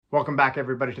Welcome back,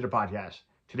 everybody, to the podcast.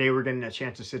 Today, we're getting a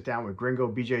chance to sit down with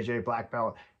Gringo BJJ black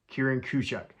belt Kieran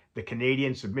Kuchuk, the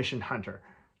Canadian submission hunter.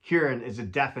 Kieran is a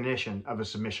definition of a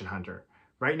submission hunter.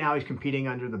 Right now, he's competing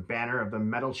under the banner of the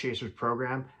Metal Chasers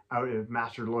program out of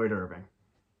Master Lloyd Irving.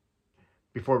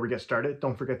 Before we get started,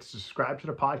 don't forget to subscribe to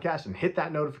the podcast and hit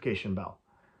that notification bell.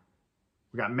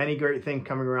 We got many great things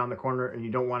coming around the corner, and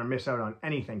you don't want to miss out on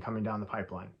anything coming down the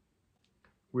pipeline.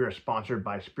 We are sponsored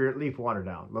by Spirit Leaf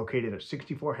Waterdown, located at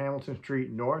 64 Hamilton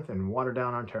Street North in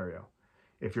Waterdown, Ontario.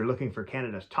 If you're looking for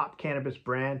Canada's top cannabis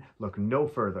brand, look no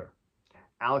further.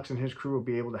 Alex and his crew will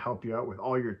be able to help you out with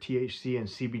all your THC and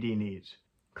CBD needs.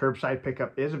 Curbside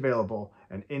pickup is available,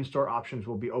 and in-store options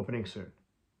will be opening soon.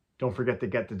 Don't forget to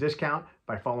get the discount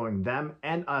by following them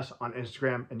and us on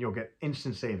Instagram, and you'll get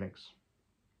instant savings.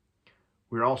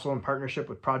 We're also in partnership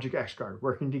with Project XGuard,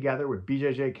 working together with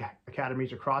BJJ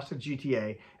academies across the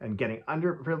GTA and getting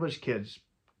underprivileged kids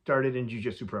started in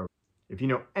Jiu-Jitsu programs. If you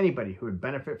know anybody who would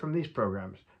benefit from these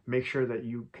programs, make sure that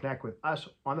you connect with us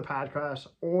on the podcast,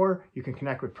 or you can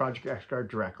connect with Project XGuard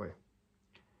directly.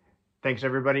 Thanks,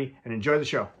 everybody, and enjoy the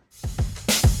show.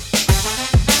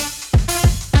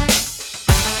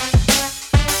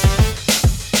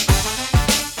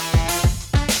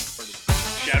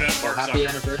 Happy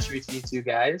anniversary to you two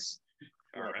guys.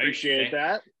 All right. Appreciate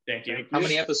that. Thank you. How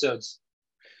many episodes?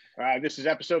 This is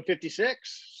episode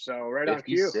 56. So right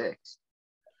 56. on cue.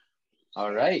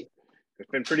 All right. It's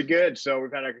been pretty good. So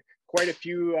we've had quite a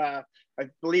few, I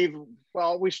believe,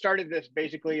 well, we started this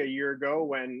basically a year ago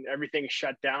when everything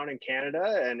shut down in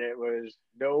Canada and it was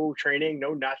no training,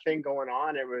 no nothing going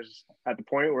on. It was at the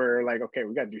point where like, okay,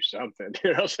 we got to do something.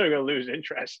 You're also going to lose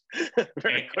interest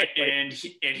very quickly. And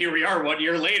here we are 1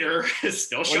 year later,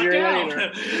 still shut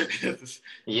down.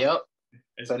 Yep.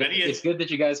 It's good that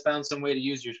you guys found some way to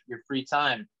use your free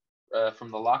time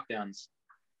from the lockdowns.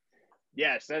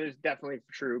 Yes, that is definitely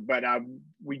true. But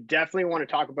we definitely want to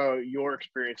talk about your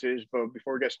experiences. But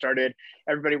before we get started,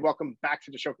 everybody, welcome back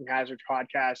to the Choking Hazards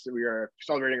podcast. We are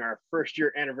celebrating our first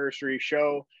year anniversary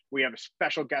show. We have a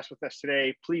special guest with us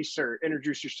today. Please, sir,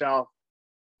 introduce yourself.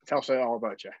 Tell us all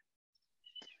about you.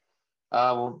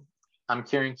 Well, I'm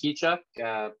Kieran Kuchuk,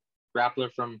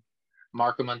 grappler from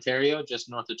Markham, Ontario, just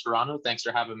north of Toronto. Thanks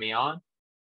for having me on.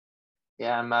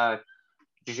 Yeah, I'm a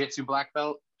Jiu-Jitsu black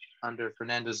belt under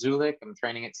Fernando Zulik. I'm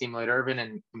training at Team Lloyd Irving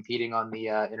and competing on the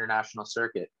international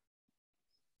circuit.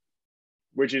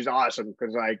 Which is awesome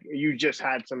because like you just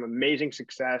had some amazing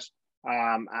success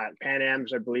at Pan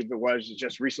Am's, I believe it was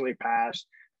just recently passed.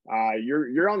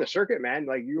 You're on the circuit, man.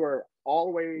 Like you are all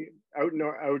the way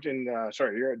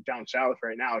you're down south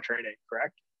right now training,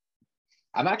 correct?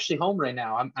 I'm actually home right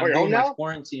now. I'm doing my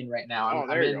quarantine right now.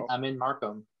 I'm in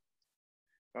Markham.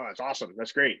 Oh, that's awesome.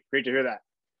 That's great. Great to hear that.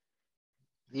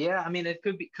 Yeah, I mean, it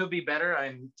could be better.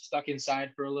 I'm stuck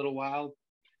inside for a little while.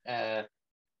 Kind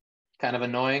of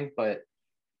annoying, but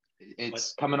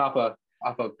it's coming off a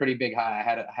pretty big high. I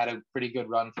had a pretty good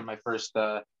run for my first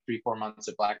 3-4 months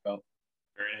at black belt.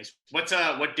 Very nice.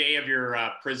 What day of your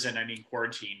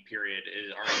quarantine period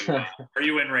are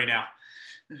you in right now?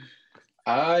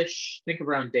 I think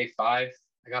around day 5.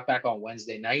 I got back on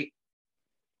Wednesday night.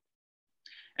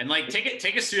 And like,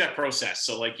 take us through that process.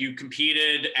 So like you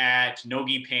competed at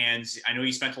Nogi Pans. I know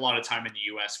you spent a lot of time in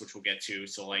the US, which we'll get to.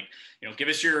 So like, give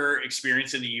us your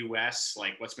experience in the US,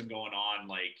 like what's been going on,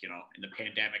 like, in the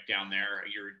pandemic down there.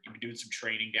 You've been doing some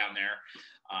training down there,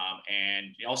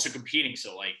 and also competing.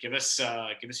 So like, give us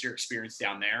your experience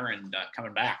down there and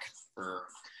coming back for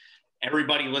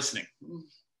everybody listening.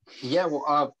 Yeah,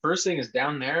 well, first thing is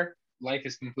down there, life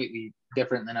is completely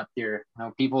different than up here.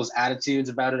 People's attitudes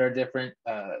about it are different.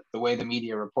 The way the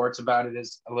media reports about it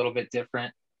is a little bit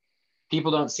different.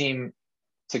 People don't seem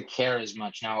to care as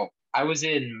much. Now, I was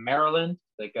in Maryland,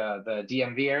 like the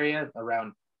DMV area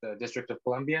around the District of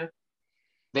Columbia.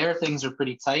 There, things are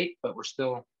pretty tight, but we're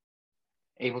still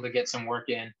able to get some work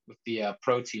in with the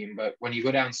pro team. But when you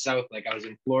go down south, like I was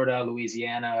in Florida,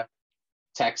 Louisiana,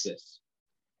 Texas,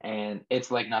 and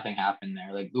it's like nothing happened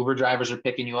there. Like Uber drivers are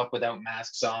picking you up without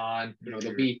masks on.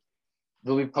 There'll be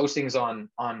postings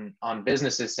on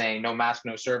businesses saying no mask,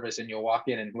 no service, and you'll walk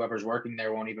in and whoever's working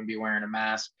there won't even be wearing a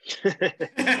mask. It's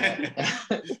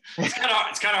kind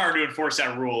of hard to enforce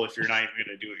that rule if you're not even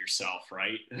going to do it yourself,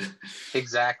 right?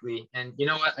 Exactly. And you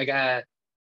know what? I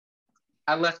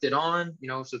left it on,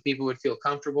 so people would feel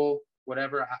comfortable,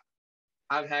 whatever.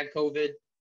 I've had COVID.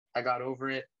 I got over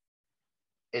it.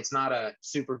 It's not a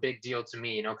super big deal to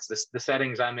me, because the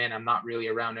settings I'm in, I'm not really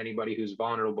around anybody who's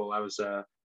vulnerable. I was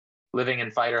living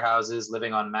in fighter houses,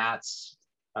 living on mats.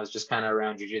 I was just kind of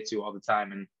around jiu-jitsu all the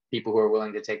time and people who are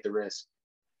willing to take the risk.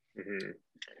 Mm-hmm.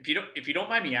 If you don't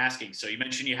mind me asking, so you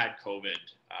mentioned you had COVID.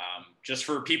 Just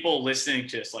for people listening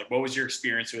to this, like, what was your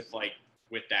experience with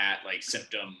that, like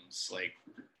symptoms? Like,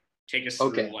 take us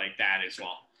through like that as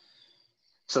well.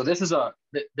 So there's a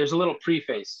little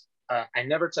preface. I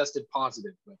never tested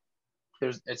positive, but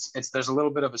there's a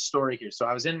little bit of a story here. So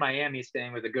I was in Miami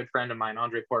staying with a good friend of mine,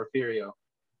 Andre Porfirio,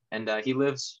 and he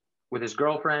lives with his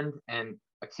girlfriend and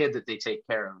a kid that they take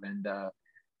care of. And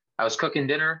I was cooking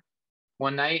dinner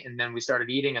one night, and then we started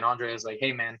eating, and Andre was like,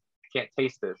 "Hey man, I can't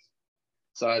taste this."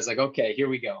 So I was like, "Okay, here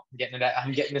we go.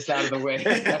 I'm getting this out of the way."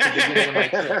 That's the beginning of my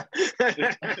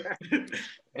trip.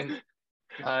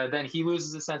 And then he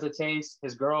loses a sense of taste.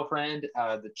 His girlfriend,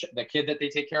 the kid that they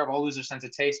take care of, all lose their sense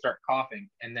of taste, start coughing.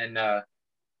 And then,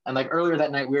 and like earlier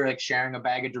that night, we were like sharing a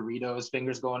bag of Doritos,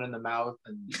 fingers going in the mouth,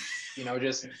 and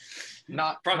just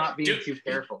not being too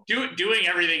careful. Doing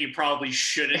everything you probably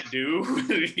shouldn't do.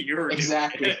 You're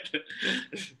exactly.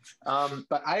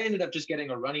 But I ended up just getting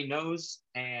a runny nose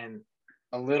and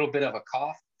a little bit of a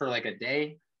cough for like a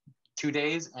day, 2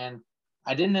 days, and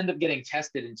I didn't end up getting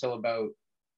tested until about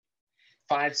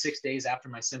 5-6 days after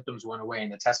my symptoms went away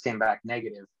and the test came back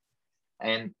negative.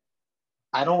 And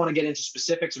I don't want to get into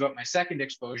specifics about my second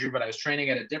exposure, but I was training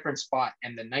at a different spot,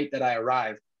 and the night that I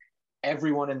arrived,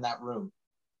 everyone in that room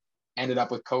ended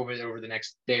up with COVID over the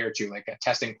next day or two, like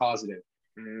testing positive.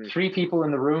 3 people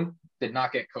in the room did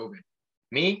not get COVID.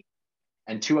 Me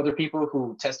and 2 other people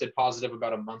who tested positive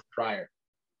about a month prior.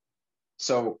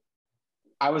 So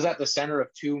I was at the center of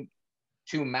two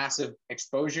massive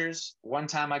exposures. One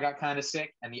time I got kind of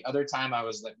sick, and the other time I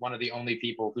was like one of the only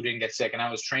people who didn't get sick. And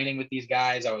I was training with these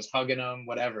guys. I was hugging them,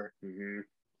 whatever.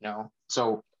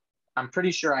 So I'm pretty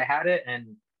sure I had it.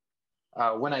 And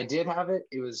when I did have it,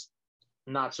 it was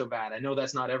not so bad. I know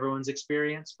that's not everyone's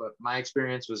experience, but my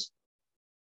experience was,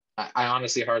 I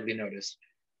honestly hardly noticed.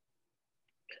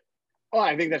 Oh,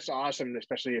 I think that's awesome,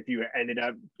 especially if you ended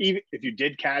up, even if you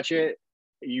did catch it,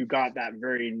 you got that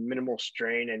very minimal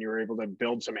strain and you were able to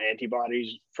build some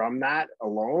antibodies from that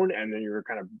alone. And then you were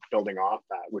kind of building off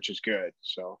that, which is good.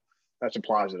 So that's a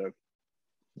positive.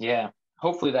 Yeah.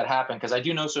 Hopefully that happened, because I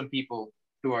do know some people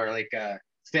who are like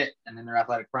fit and in their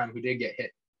athletic prime who did get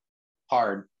hit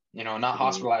hard, not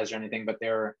hospitalized or anything, but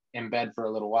they're in bed for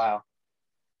a little while.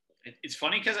 It's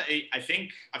funny because I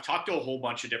think I've talked to a whole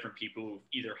bunch of different people who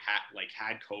either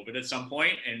had COVID at some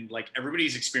point, and like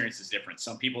everybody's experience is different.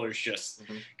 Some people are just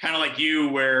kind of like you,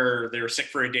 where they were sick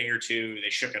for a day or two,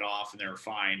 they shook it off and they were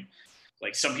fine.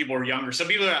 Like some people are younger. Some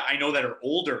people I know that are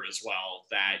older as well,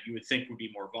 that you would think would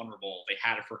be more vulnerable. They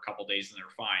had it for a couple of days and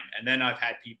they're fine. And then I've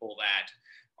had people that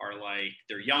are like,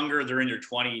 they're younger, they're in their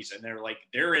 20s, and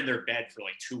they're in their bed for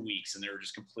like 2 weeks and they're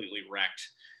just completely wrecked.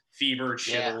 Fever,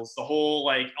 chills, the whole,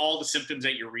 like all the symptoms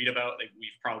that you read about, like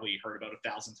we've probably heard about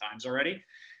 1,000 times already.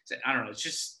 So, I don't know.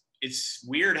 It's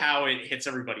weird how it hits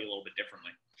everybody a little bit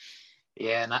differently.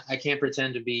 Yeah. And I can't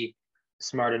pretend to be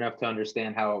smart enough to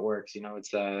understand how it works.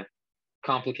 It's a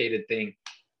complicated thing.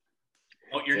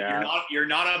 Oh, you're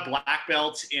not a black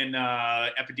belt in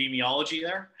epidemiology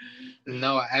there?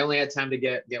 No, I only had time to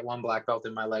get 1 black belt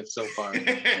in my life so far.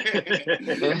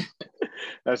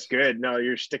 That's good. No,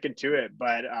 you're sticking to it.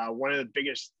 But one of the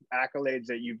biggest accolades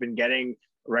that you've been getting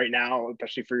right now,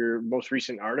 especially for your most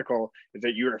recent article, is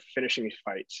that you are finishing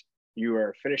fights. You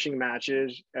are finishing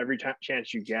matches every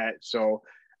chance you get. So,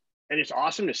 and it's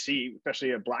awesome to see,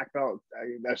 especially a black belt,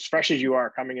 as fresh as you are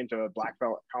coming into a black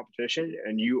belt competition,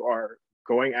 and you are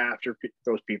going after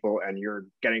those people and you're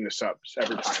getting the subs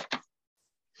every time.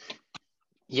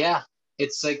 Yeah,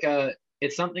 it's like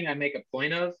it's something I make a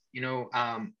point of.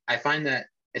 I find that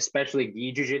especially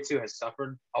gi jiu-jitsu has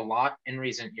suffered a lot in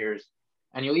recent years.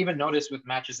 And you'll even notice with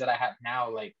matches that I have now,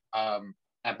 like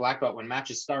at black belt, when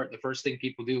matches start, the first thing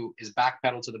people do is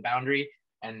backpedal to the boundary.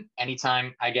 And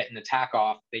anytime I get an attack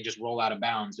off, they just roll out of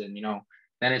bounds. And,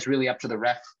 then it's really up to the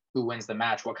ref who wins the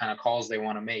match, what kind of calls they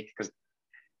want to make. Because,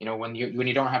 when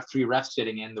you don't have 3 refs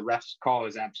sitting in, the ref's call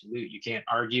is absolute. You can't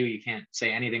argue. You can't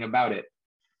say anything about it.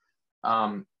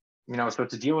 So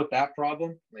to deal with that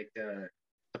problem, like the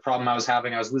problem I was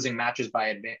having, I was losing matches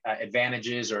by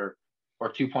advantages or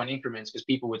 2-point increments, because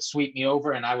people would sweep me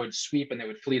over and I would sweep and they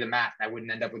would flee the mat. And I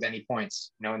wouldn't end up with any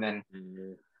points, and then,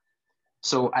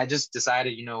 so I just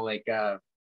decided,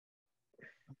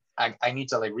 I need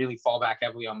to like really fall back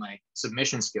heavily on my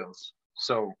submission skills.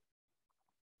 So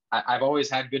I've always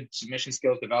had good submission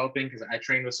skills developing, because I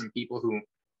trained with some people who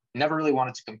never really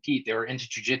wanted to compete. They were into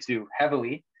jiu-jitsu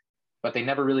heavily, but they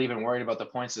never really even worried about the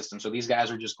point system. So these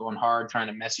guys are just going hard, trying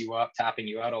to mess you up, tapping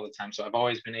you out all the time. So I've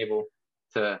always been able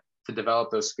to develop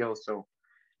those skills. So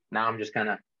now I'm just kind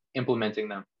of implementing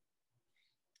them.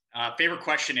 Favorite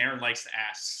question Aaron likes to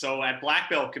ask. So at black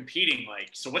belt competing, like,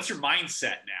 so what's your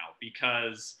mindset now?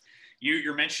 Because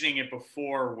you're mentioning it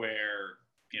before, where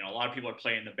a lot of people are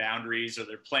playing the boundaries, or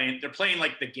they're playing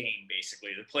like the game.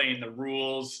 Basically, they're playing the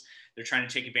rules. They're trying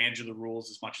to take advantage of the rules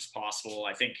as much as possible.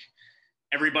 I think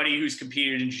everybody who's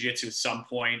competed in jiu-jitsu at some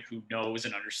point, who knows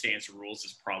and understands the rules,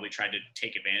 has probably tried to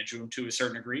take advantage of them to a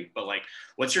certain degree. But like,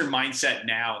 what's your mindset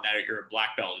now that you're a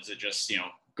black belt? Is it just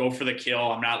go for the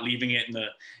kill? I'm not leaving it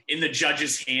in the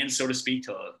judge's hands, so to speak,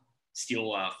 to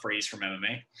steal a phrase from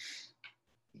MMA.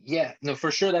 Yeah, no,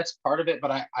 for sure that's part of it.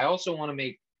 But I also want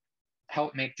to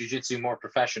help make jiu-jitsu more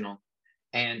professional.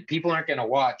 And people aren't going to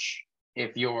watch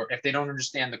if they don't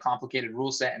understand the complicated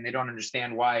rule set, and they don't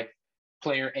understand why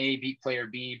player A beat player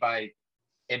B by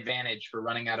advantage for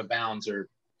running out of bounds, or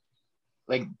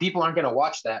like, people aren't going to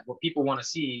watch that. What people want to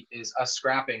see is us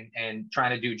scrapping and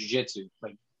trying to do jiu-jitsu,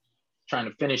 like trying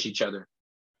to finish each other.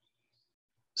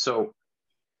 So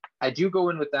I do go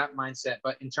in with that mindset.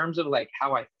 But in terms of like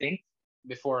how I think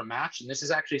before a match, and this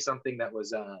is actually something that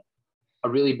was a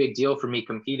really big deal for me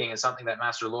competing, and something that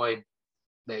Master Lloyd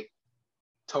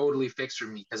totally fixed for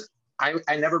me, because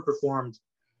I never performed.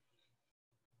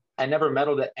 I never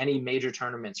medaled at any major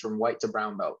tournaments from white to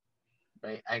brown belt,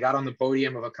 right? I got on the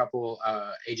podium of a couple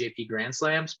AJP Grand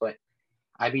Slams, but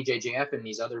IBJJF and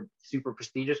these other super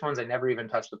prestigious ones, I never even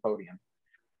touched the podium.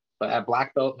 But at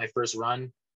black belt, my first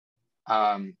run,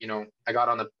 I got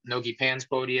on the Nogi Pans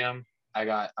podium. I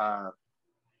got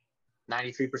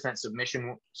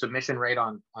 93% submission rate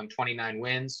on 29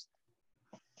 wins.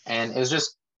 And it was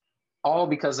just all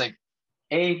because, like,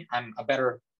 I'm a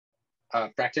better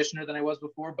practitioner than I was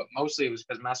before, but mostly it was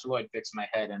because Master Lloyd fixed my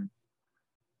head. And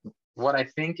what I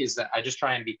think is that I just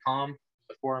try and be calm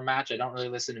before a match. I don't really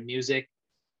listen to music.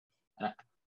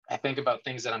 I think about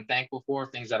things that I'm thankful for,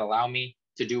 things that allow me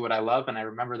to do what I love. And I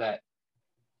remember that,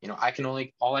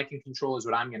 all I can control is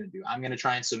what I'm going to do. I'm going to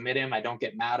try and submit him. I don't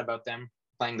get mad about them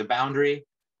playing the boundary.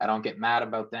 I don't get mad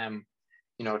about them,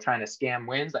 trying to scam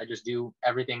wins. I just do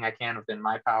everything I can within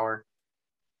my power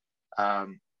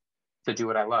to do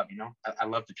what I love. I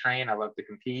love to train. I love to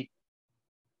compete.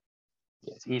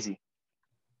 Yeah, it's easy.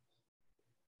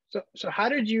 So how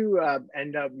did you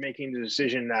end up making the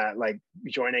decision that like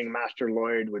joining Master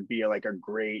Lloyd would be like a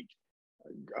great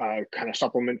kind of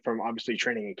supplement from obviously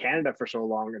training in Canada for so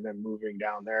long, and then moving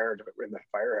down there in the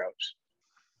firehouse?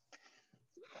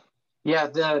 Yeah,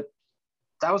 that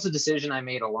was a decision I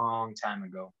made a long time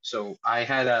ago. So I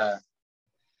had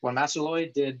when Master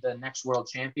Lloyd did the Next World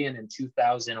Champion in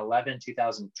 2011,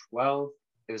 2012,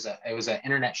 it was an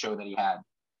internet show that he had.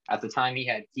 At the time, he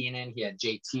had Keenan, he had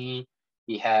JT,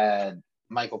 he had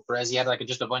Michael Perez. He had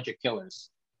just a bunch of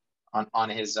killers on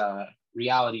his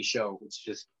reality show, which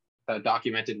just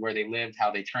documented where they lived, how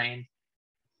they trained.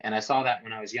 And I saw that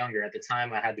when I was younger. At the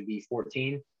time, I had to be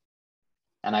 14.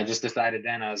 And I just decided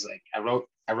then, I was like, I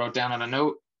wrote down on a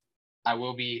note, I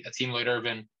will be a Team Lloyd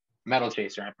Irvin medal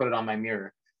chaser. I put it on my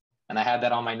mirror. And I had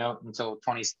that on my note until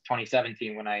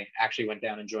 2017, when I actually went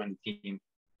down and joined the team.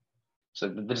 So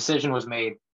the decision was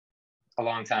made a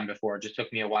long time before. It just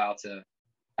took me a while to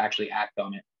actually act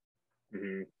on it.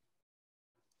 Mm-hmm.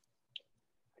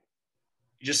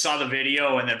 You just saw the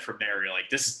video, and then from there you're like,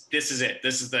 this is it.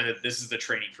 This is the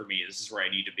training for me. This is where I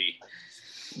need to be.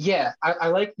 Yeah, I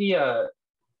like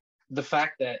the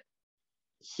fact that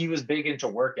he was big into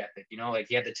work ethic. Like,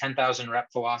 he had the 10,000 rep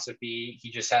philosophy.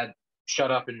 He just had shut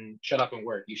up and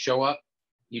work. You show up,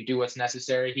 you do what's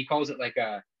necessary. He calls it like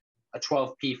a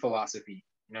 12P philosophy.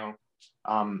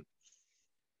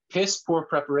 Piss poor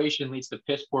preparation leads to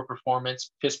piss poor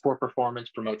performance. Piss poor performance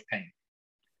promotes pain.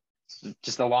 It's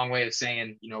just a long way of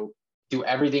saying, do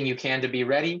everything you can to be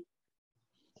ready,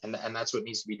 and that's what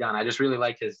needs to be done. I just really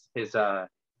like his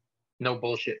no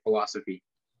bullshit philosophy.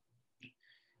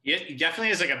 Yeah, he definitely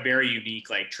has like a very unique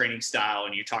training style,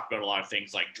 and you talk about a lot of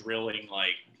things like drilling,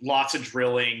 like lots of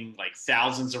drilling, like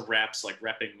thousands of reps, like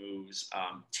repping moves.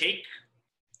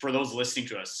 For those listening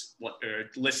to us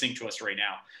right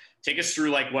now, take us through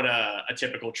like what a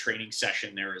typical training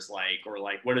session there is like, or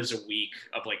like what does a week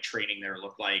of like training there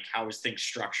look like? How is things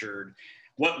structured?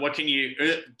 What can you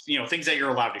things that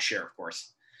you're allowed to share, of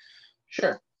course.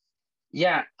 Sure.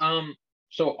 Yeah.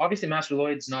 So obviously Master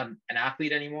Lloyd's not an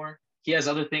athlete anymore. He has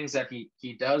other things that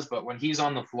he does, but when he's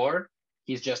on the floor,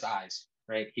 he's just eyes,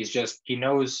 right? He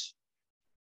knows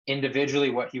individually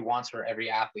what he wants for every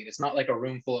athlete. It's not like a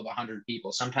room full of 100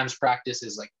 people. Sometimes practice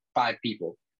is like 5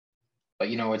 people, but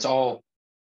it's all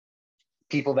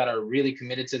people that are really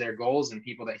committed to their goals and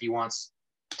people that he wants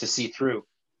to see through.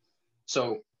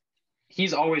 So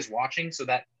he's always watching. So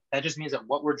that just means that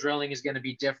what we're drilling is going to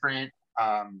be different.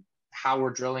 how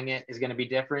we're drilling it is going to be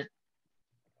different.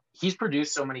 He's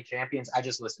produced so many champions. I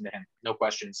just listen to him. No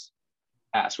questions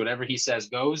asked. Whatever he says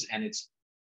goes. And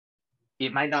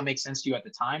it might not make sense to you at the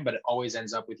time, but it always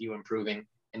ends up with you improving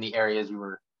in the areas you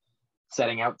were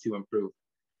setting out to improve.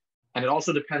 And it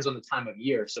also depends on the time of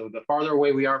year. So the farther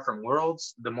away we are from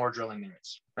Worlds, the more drilling there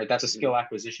is, right? That's a skill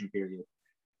acquisition period.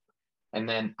 And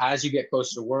then as you get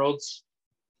closer to Worlds,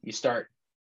 you start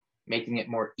making it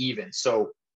more even.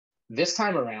 So this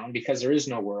time around, because there is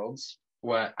no Worlds,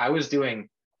 what I was doing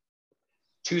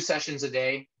 2 sessions a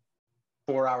day,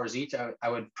 4 hours each. I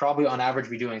would probably on average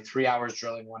be doing 3 hours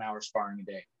drilling, 1 hour sparring a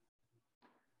day.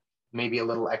 Maybe a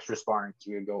little extra sparring because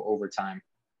we would go overtime.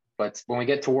 But when we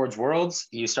get towards Worlds,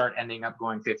 you start ending up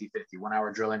going 50-50, 1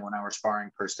 hour drilling, 1 hour sparring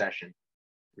per session.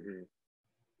 Mm-hmm.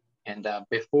 And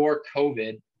before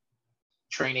COVID,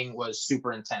 training was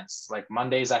super intense. Like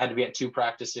Mondays, I had to be at 2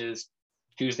 practices.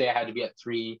 Tuesday, I had to be at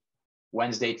 3.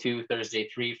 Wednesday, 2. Thursday,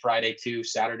 3. Friday, 2.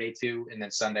 Saturday, 2. And then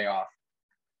Sunday off.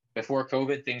 Before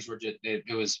COVID, things were just,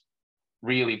 it was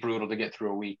really brutal to get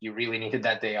through a week. You really needed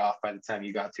that day off by the time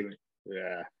you got to it.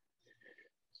 Yeah.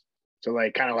 So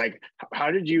like, kind of like,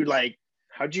 how did you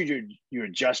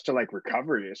adjust to like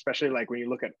recovery, especially like when you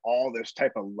look at all this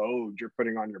type of load you're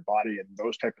putting on your body and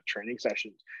those type of training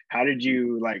sessions? How did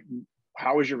you like,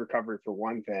 how was your recovery for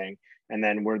one thing? And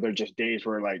then were there just days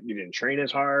where like you didn't train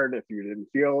as hard if you didn't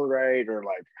feel right, or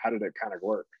like, how did it kind of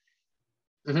work?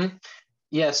 Mm-hmm.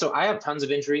 Yeah, so I have tons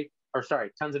of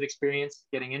experience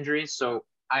getting injuries. So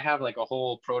I have like a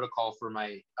whole protocol for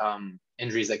my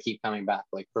injuries that keep coming back.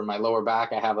 Like for my lower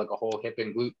back, I have like a whole hip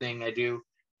and glute thing I do.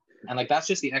 And like, that's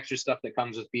just the extra stuff that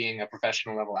comes with being a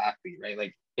professional level athlete, right?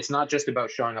 Like, it's not just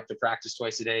about showing up to practice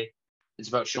twice a day. It's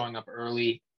about showing up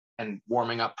early and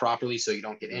warming up properly so you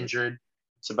don't get injured.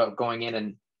 It's about going in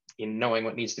and knowing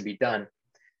what needs to be done.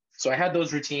 So I had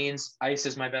those routines. Ice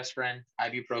is my best friend.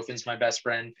 Ibuprofen's my best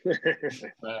friend.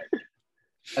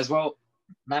 As well,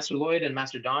 Master Lloyd and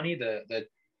Master Donnie, the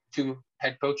 2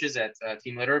 head coaches at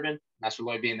Team Lit Urban, Master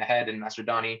Lloyd being the head and Master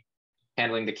Donnie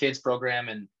handling the kids program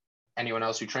and anyone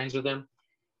else who trains with them.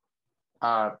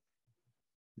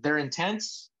 They're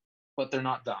intense, but they're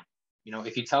not dumb. You know,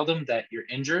 if you tell them that you're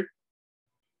injured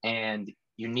and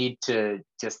you need to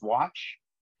just watch,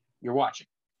 you're watching.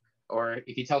 Or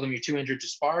if you tell them you're too injured to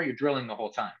spar, you're drilling the whole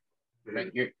time. Right?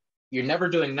 You're never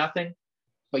doing nothing,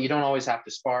 but you don't always have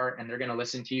to spar, and they're going to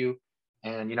listen to you.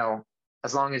 And, you know,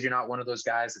 as long as you're not one of those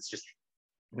guys that's just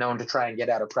known to try and get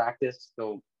out of practice,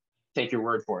 they'll take your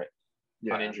word for it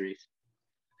on injuries.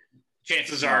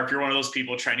 Chances are, if you're one of those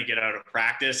people trying to get out of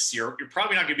practice, you're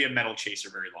probably not going to be a medal chaser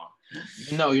very long.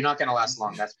 No, you're not going to last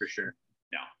long. That's for sure.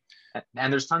 No.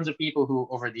 And there's tons of people who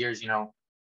over the years, you know,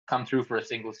 come through for a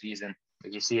single season.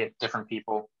 Like you see it, different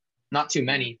people, not too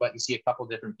many, but you see a couple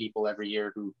different people every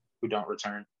year who don't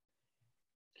return.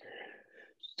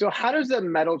 So how does the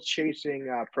medal chasing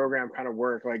program kind of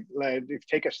work? Like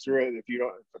take us through it.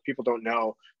 If people don't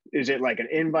know, is it like an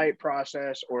invite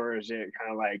process, or is it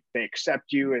kind of like they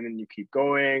accept you and then you keep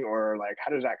going, or like,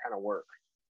 how does that kind of work?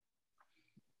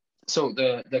 So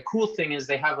the cool thing is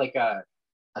they have like a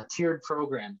tiered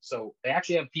program. So they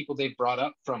actually have people they've brought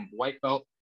up from white belt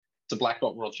to black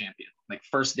belt world champion, like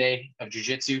first day of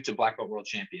jiu-jitsu to black belt world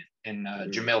champion, and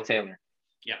Jamil Taylor.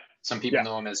 Yeah. Some people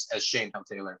know him as Shane Hill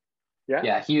Taylor. Yeah.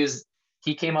 Yeah.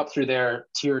 He came up through their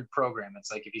tiered program.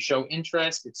 It's like, if you show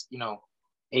interest, it's, you know,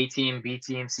 A team, B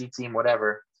team, C team,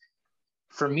 whatever.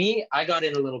 For me, I got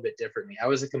in a little bit differently. I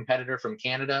was a competitor from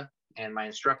Canada, and my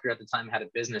instructor at the time had a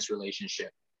business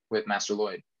relationship with Master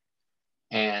Lloyd.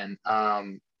 And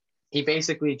he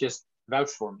basically just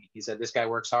vouched for me. He said, this guy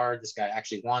works hard. This guy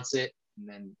actually wants it. And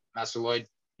then Master Lloyd,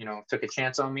 you know, took a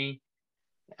chance on me.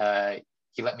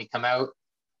 He let me come out,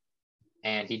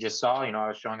 and he just saw, you know, I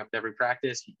was showing up to every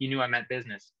practice. He knew I meant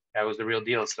business. That was the real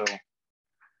deal. So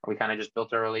we kind of just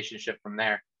built our relationship from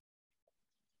there.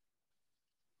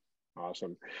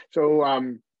 Awesome.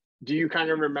 So do you kind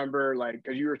of remember, like,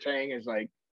 because you were saying is like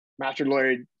Master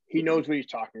Lloyd, he knows what he's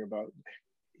talking about.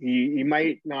 You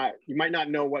might not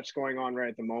know what's going on right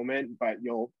at the moment, but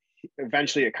you'll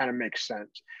eventually, it kind of makes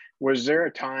sense. Was there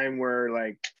a time where,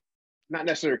 like, not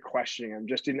necessarily questioning him,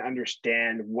 just didn't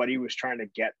understand what he was trying to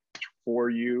get for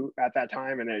you at that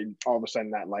time, and then all of a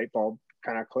sudden that light bulb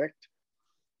kind of clicked?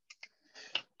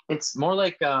 It's more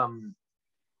like there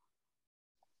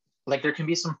can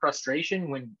be some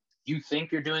frustration when you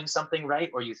think you're doing something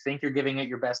right, or you think you're giving it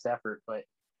your best effort, but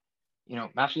you know,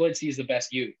 Master Lloyd sees the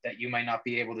best you that you might not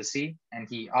be able to see, and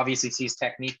he obviously sees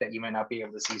technique that you might not be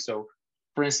able to see. So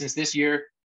for instance, this year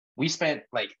we spent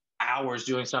like hours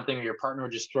doing something, or your partner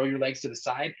would just throw your legs to the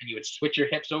side and you would switch your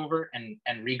hips over and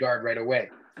re-guard right away.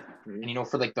 And, you know,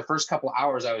 for like the first couple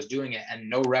hours I was doing it and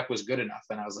no rep was good enough.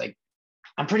 And I was like,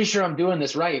 I'm pretty sure I'm doing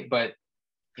this right. But,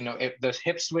 you know, the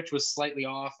hip switch was slightly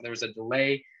off. There was a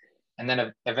delay. And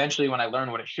then eventually when I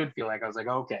learned what it should feel like, I was like,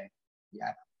 okay,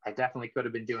 yeah, I definitely could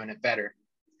have been doing it better.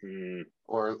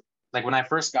 Or like when I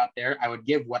first got there, I would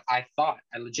give what I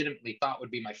legitimately thought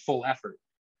would be my full effort.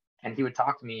 And he would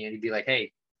talk to me and he'd be like,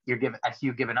 hey, I see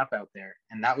you giving up out there.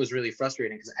 And that was really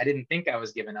frustrating because I didn't think I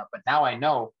was giving up, but now I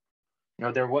know, you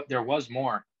know, there was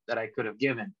more that I could have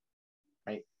given.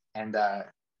 Right. And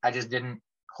I just didn't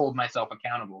hold myself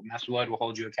accountable. Master Lloyd will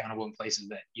hold you accountable in places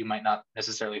that you might not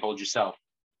necessarily hold yourself.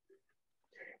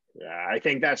 Yeah, I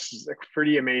think that's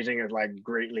pretty amazing as like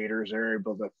great leaders are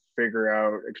able to figure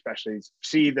out, especially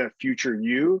see the future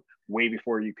you way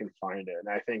before you can find it. And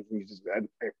I think he's a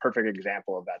perfect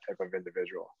example of that type of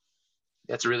individual.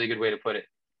 That's a really good way to put it.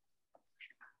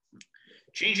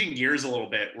 Changing gears a little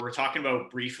bit, we were talking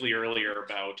about briefly earlier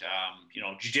about, you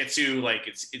know, jiu-jitsu, like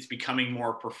it's becoming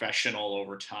more professional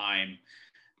over time.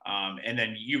 And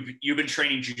then you've been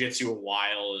training jiu-jitsu a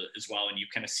while as well. And you've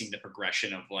kind of seen the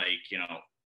progression of like, you know,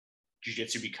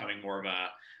 jiu-jitsu becoming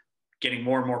getting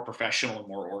more and more professional and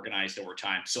more organized over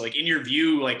time. So like in your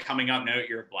view, like coming up now that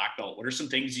you're a black belt, what are some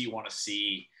things that you want to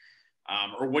see?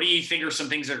 Or what do you think are some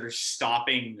things that are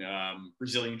stopping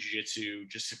Brazilian jiu-jitsu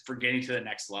just for getting to the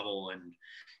next level and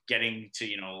getting to,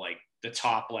 you know, like the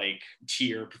top like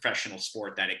tier professional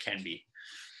sport that it can be?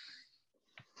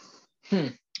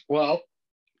 Well,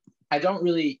 I don't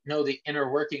really know the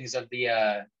inner workings of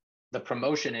the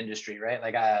promotion industry, right?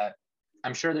 Like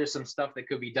I'm sure there's some stuff that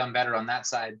could be done better on that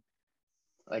side,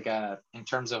 like in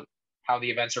terms of how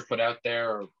the events are put out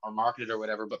there or marketed or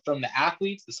whatever. But from the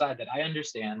athletes, the side that I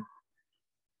understand,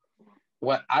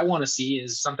 what I want to see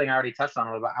is something I already touched on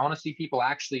a little bit. I want to see people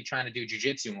actually trying to do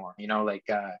jiu-jitsu more, you know, like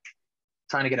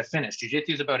trying to get a finish.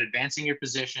 Jiu-jitsu is about advancing your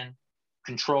position,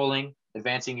 controlling,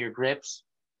 advancing your grips,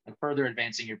 and further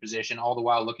advancing your position, all the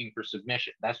while looking for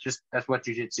submission. That's what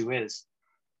jiu-jitsu is.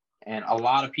 And a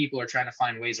lot of people are trying to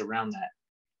find ways around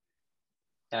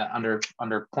that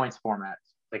under points formats,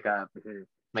 like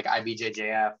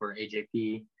IBJJF or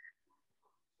AJP.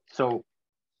 So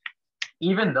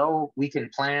even though we can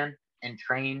plan and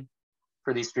train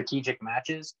for these strategic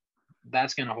matches,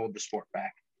 that's going to hold the sport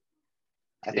back.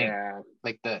 I think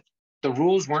like the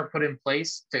rules weren't put in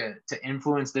place to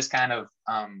influence this kind of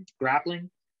grappling,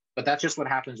 but that's just what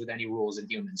happens with any rules in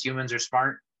humans. Humans are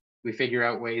smart. We figure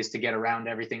out ways to get around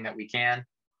everything that we can.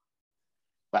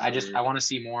 But I want to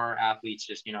see more athletes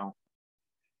just, you know,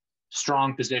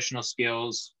 strong positional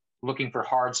skills, looking for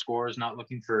hard scores, not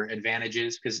looking for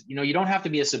advantages. Because, you know, you don't have to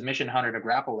be a submission hunter to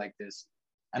grapple like this.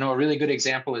 I know a really good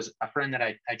example is a friend that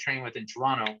I train with in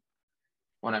Toronto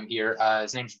when I'm here.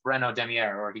 His name's Breno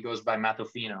Demier, or he goes by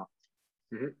Matofino.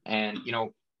 And, you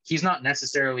know, he's not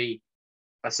necessarily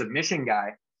a submission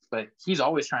guy, but he's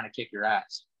always trying to kick your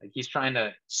ass. Like he's trying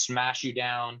to smash you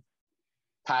down,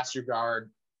 pass your guard,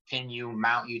 pin you,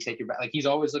 mount you, take your back. Like he's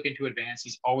always looking to advance.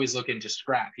 He's always looking to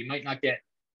scrap. He might not get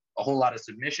a whole lot of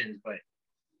submissions, but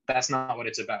that's not what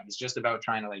it's about. It's just about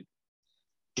trying to like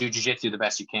do jiu-jitsu the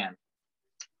best you can.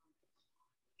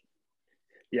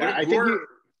 Yeah, I think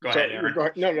go ahead, Aaron.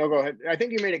 Go ahead. I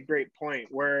think you made a great point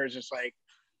where it's just like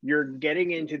you're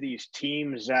getting into these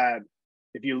teams that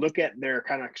if you look at their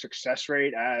kind of success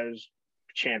rate as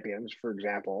champions, for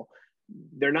example,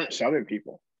 they're not subbing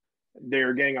people.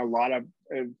 They're getting a lot of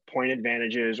point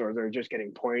advantages, or they're just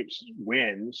getting points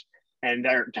wins, and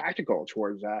they're tactical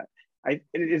towards that.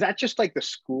 Is that just like the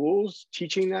schools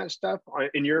teaching that stuff,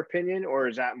 in your opinion, or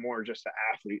is that more just the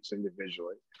athletes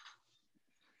individually?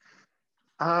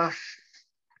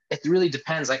 It really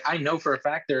depends. Like I know for a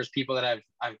fact there's people that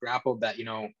I've grappled that, you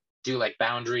know, do like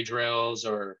boundary drills,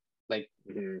 or like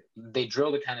they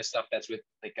drill the kind of stuff that's with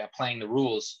like playing the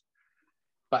rules.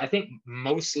 But I think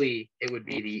mostly it would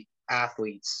be the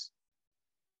athletes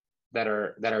that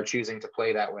are choosing to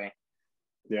play that way.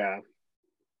 Yeah,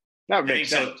 that makes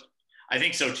sense. I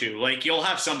think so too. Like you'll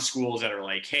have some schools that are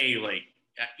like, hey, like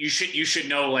you should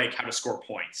know like how to score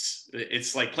points.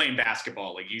 It's like playing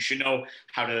basketball. Like you should know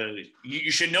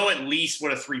you should know at least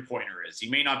what a 3-pointer is.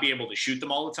 You may not be able to shoot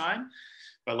them all the time,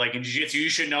 but like in jiu-jitsu, you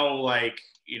should know like,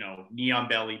 you know, knee on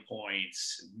belly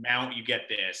points, mount, you get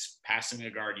this, passing a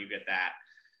guard, you get that.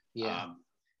 Yeah.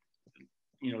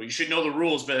 You know, you should know the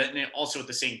rules, but also at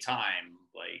the same time,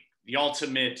 like the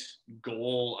ultimate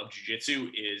goal of jiu-jitsu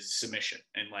is submission.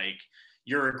 And like,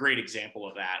 you're a great example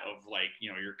of that, of like,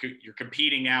 you know, you're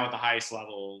competing now at the highest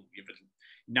level. You have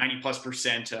a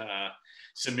 90+%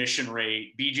 submission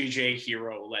rate, BJJ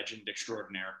hero, legend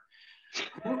extraordinaire.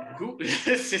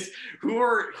 Who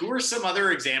are some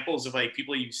other examples of like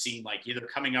people you've seen like either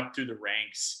coming up through the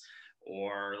ranks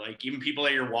or like even people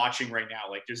that you're watching right now?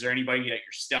 Like, is there anybody that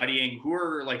you're studying? Who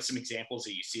are like some examples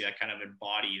that you see that kind of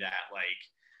embody that?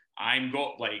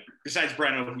 Like, besides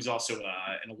Breno, who's also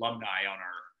an alumni on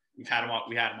our, we had him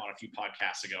on a few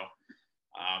podcasts ago.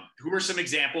 Who are some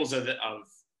examples of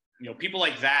people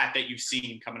like that you've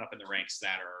seen coming up in the ranks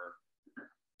that are,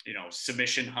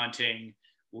 submission hunting,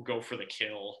 will go for the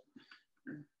kill?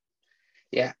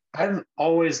 Yeah, I've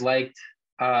always liked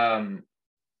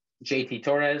JT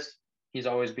Torres. He's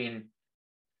always been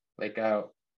like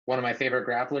one of my favorite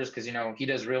grapplers because, he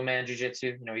does real man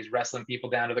jiu-jitsu. He's wrestling people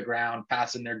down to the ground,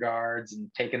 passing their guards and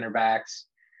taking their backs.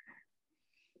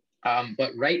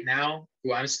 But right now,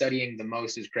 who I'm studying the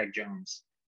most is Craig Jones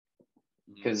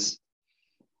because,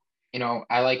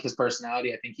 I like his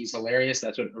personality. I think he's hilarious.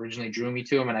 That's what originally drew me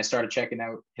to him. And I started checking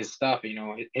out his stuff.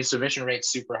 His submission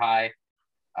rate's super high.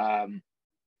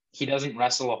 He doesn't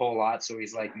wrestle a whole lot, so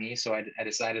he's like me. So I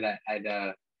decided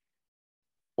I'd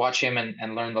watch him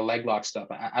and learn the leg lock stuff.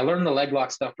 I learned the leg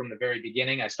lock stuff from the very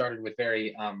beginning. I started with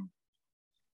very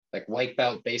like white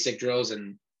belt basic drills,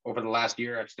 and over the last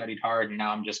year I've studied hard, and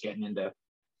now I'm just getting into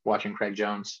watching Craig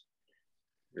Jones.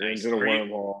 Into the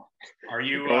wormhole. Are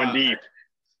you going deep?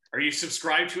 Are you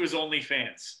subscribed to his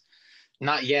OnlyFans?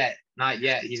 Not yet.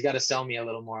 He's got to sell me a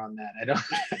little more on that.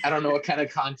 I don't know what kind of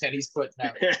content he's putting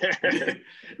out.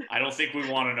 I don't think we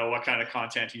want to know what kind of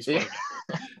content he's putting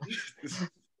out.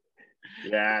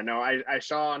 Yeah, no, I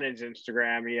saw on his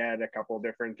Instagram he had a couple of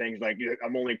different things like,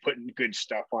 I'm only putting good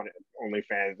stuff on it,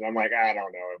 OnlyFans. And I'm like, I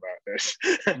don't know about this.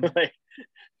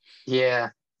 Yeah,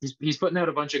 he's putting out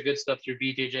a bunch of good stuff through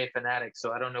BJJ Fanatics,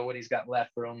 so I don't know what he's got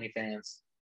left for OnlyFans.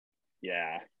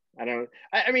 Yeah,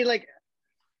 I mean, like,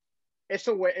 it's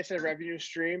a revenue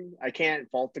stream. I can't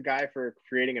fault the guy for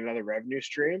creating another revenue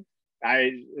stream.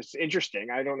 It's interesting.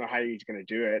 I don't know how he's going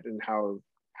to do it and how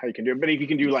you can do it, but if you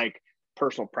can do like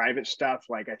personal private stuff,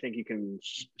 like I think you can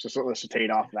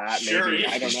solicitate off that. Sure, maybe.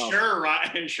 Yeah, I don't know. Sure,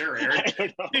 right? Sure, Eric.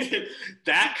 I don't know.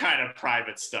 That kind of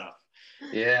private stuff.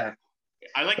 Yeah,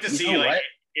 I like to see like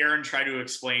Aaron try to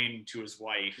explain to his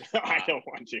wife. I don't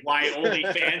want to. Why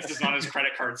OnlyFans is on his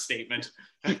credit card statement.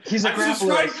 He's a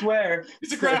grappler, I swear.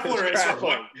 He's a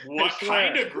grappler. What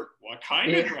kind of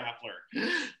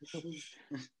grappler?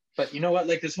 But you know what?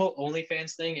 Like this whole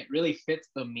OnlyFans thing, it really fits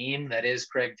the meme that is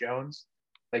Craig Jones.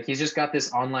 Like he's just got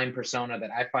this online persona that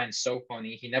I find so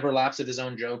funny. He never laughs at his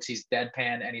own jokes. He's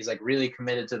deadpan and he's like really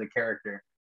committed to the character.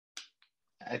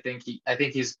 I think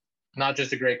he's not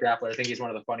just a great grappler. I think he's one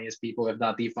of the funniest people, if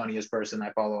not the funniest person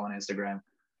I follow on Instagram.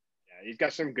 Yeah, he's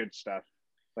got some good stuff.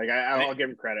 Like I'll give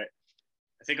him credit.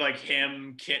 I think like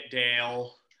him, Kit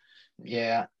Dale.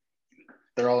 Yeah,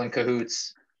 they're all in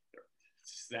cahoots.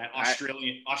 It's that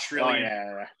Australian. Oh,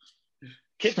 yeah.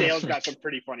 Kit Dale's got some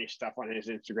pretty funny stuff on his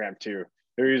Instagram too.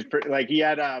 He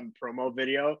had a promo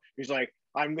video. He's like,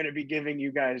 I'm going to be giving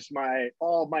you guys my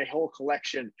whole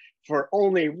collection for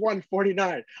only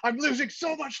 $149. I'm losing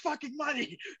so much fucking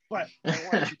money, but I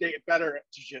want you to get better at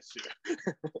jiu-jitsu.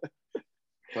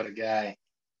 What a guy.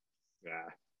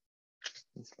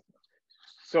 Yeah.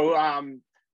 So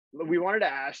we wanted to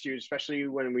ask you, especially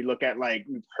when we look at, like,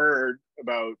 we've heard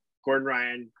about Gordon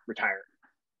Ryan retiring.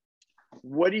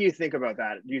 What do you think about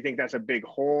that? Do you think that's a big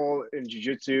hole in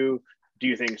jiu-jitsu? Do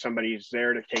you think somebody's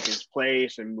there to take his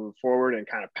place and move forward and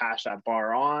kind of pass that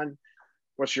bar on?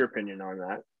 What's your opinion on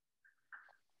that?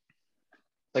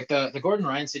 Like the Gordon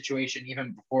Ryan situation,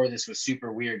 even before this, was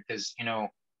super weird because,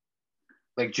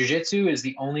 like jiu-jitsu is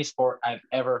the only sport I've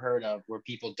ever heard of where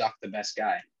people duck the best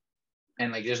guy.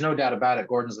 And like, there's no doubt about it.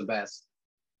 Gordon's the best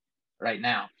right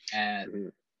now.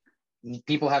 And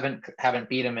people haven't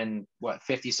beat him in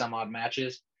 50 some odd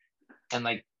matches. And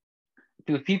like,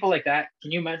 with people like that,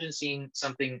 can you imagine seeing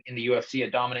something in the UFC,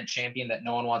 a dominant champion that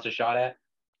no one wants a shot at?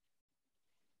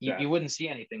 You wouldn't see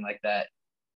anything like that.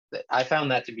 I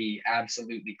found that to be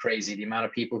absolutely crazy. The amount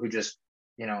of people who just,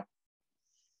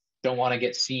 don't want to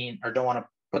get seen or don't want to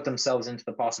put themselves into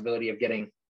the possibility of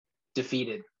getting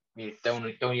defeated. I mean,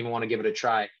 don't even want to give it a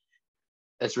try.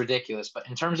 That's ridiculous. But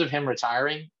in terms of him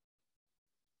retiring,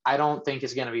 I don't think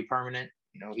it's going to be permanent.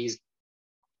 He's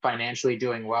financially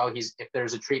doing well. If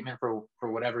there's a treatment for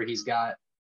whatever he's got,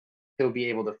 he'll be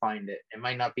able to find it. It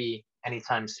might not be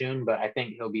anytime soon, but I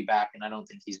think he'll be back, and I don't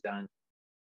think he's done.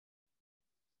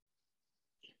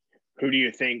 Who do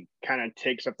you think kind of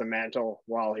takes up the mantle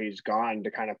while he's gone to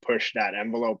kind of push that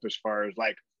envelope as far as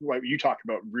like what you talked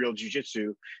about, real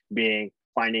jiu-jitsu being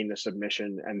finding the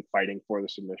submission and fighting for the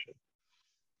submission?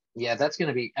 Yeah, that's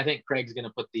gonna be. I think Craig's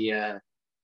gonna put the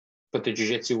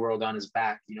jiu-jitsu world on his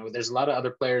back. You know, there's a lot of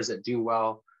other players that do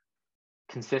well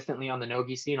consistently on the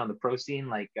nogi scene, on the pro scene.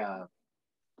 Like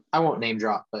I won't name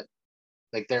drop, but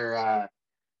like they're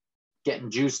getting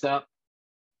juiced up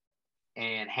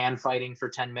and hand fighting for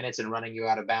 10 minutes and running you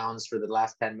out of bounds for the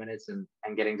last 10 minutes and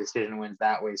getting decision wins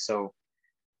that way. So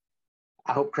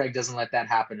I hope Craig doesn't let that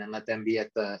happen and let them be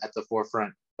at the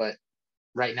forefront. But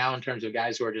right now, in terms of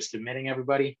guys who are just submitting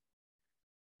everybody,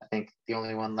 I think the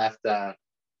only one left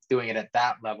doing it at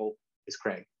that level is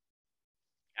Craig.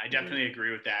 I definitely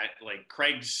agree with that. Like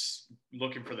Craig's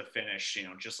looking for the finish, you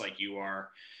know, just like you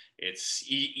are. It's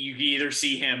you either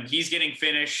see him, he's getting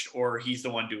finished, or he's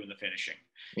the one doing the finishing.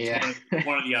 Yeah,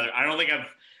 one or the other. I don't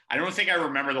think I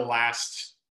remember the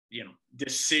last, you know,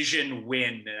 decision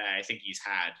win that I think he's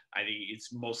had. I think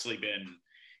it's mostly been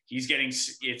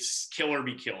it's kill or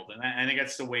be killed, and I think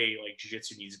that's the way like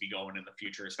jiu-jitsu needs to be going in the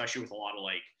future, especially with a lot of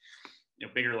like, you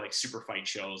know, bigger like super fight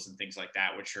shows and things like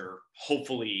that, which are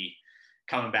hopefully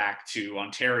coming back to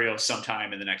Ontario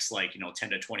sometime in the next, like, you know,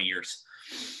 10 to 20 years.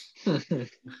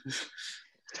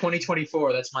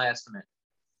 2024, that's my estimate.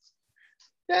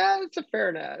 Yeah,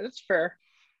 that's fair.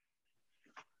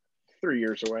 3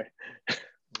 years away.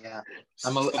 Yeah,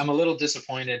 I'm a little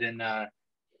disappointed in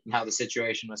how the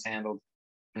situation was handled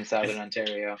in Southern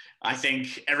Ontario. I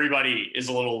think everybody is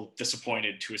a little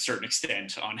disappointed to a certain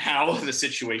extent on how the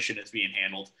situation is being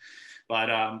handled.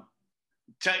 But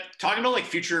talking about like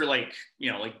future, like,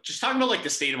 you know, like just talking about like the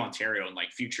state of Ontario and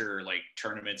like future like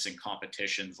tournaments and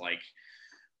competitions, like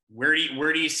where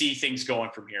do you see things going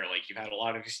from here? Like you've had a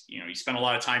lot of, you know, you spent a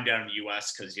lot of time down in the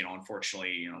US because, you know,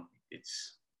 unfortunately, you know,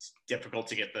 it's difficult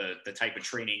to get the type of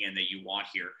training in that you want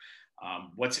here.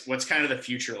 What's kind of the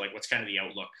future? Like what's kind of the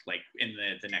outlook like in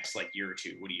the next like year or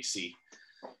two? What do you see?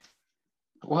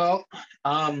 Well,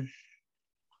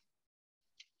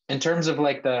 in terms of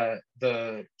like the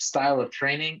style of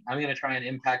training, I'm going to try and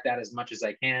impact that as much as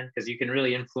I can, because you can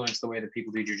really influence the way that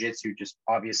people do jiu-jitsu just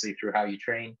obviously through how you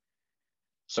train.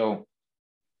 So,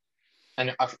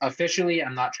 and officially,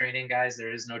 I'm not training, guys.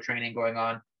 There is no training going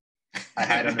on. I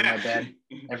hide under my bed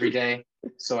every day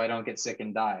so I don't get sick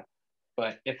and die.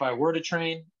 But if I were to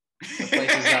train, the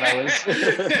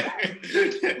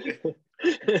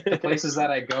places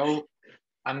that I go,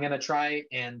 I'm going to try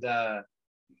and,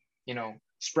 you know,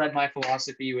 spread my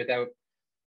philosophy without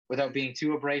being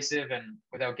too abrasive and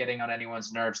without getting on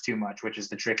anyone's nerves too much, which is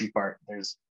the tricky part.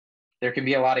 There can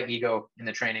be a lot of ego in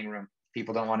the training room.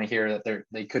 People don't want to hear that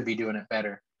they could be doing it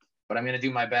better, but I'm going to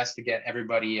do my best to get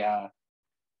everybody,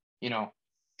 you know,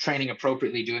 training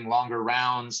appropriately, doing longer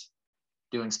rounds,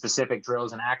 doing specific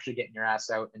drills, and actually getting your ass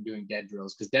out and doing dead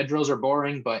drills, because dead drills are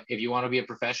boring. But if you want to be a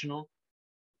professional,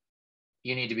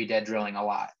 you need to be dead drilling a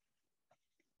lot.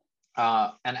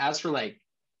 And as for like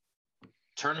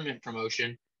tournament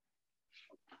promotion,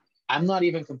 I'm not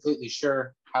even completely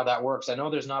sure how that works. I know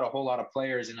there's not a whole lot of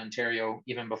players in Ontario,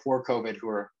 even before COVID, who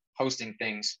are hosting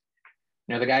things.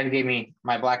 You know, the guy who gave me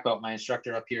my black belt, my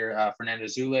instructor up here, Fernando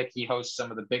Zulik, he hosts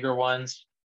some of the bigger ones.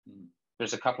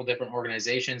 There's a couple different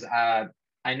organizations.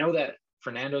 I know that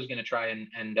Fernando's going to try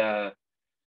and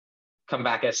come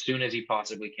back as soon as he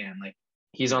possibly can. Like,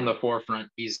 he's on the forefront.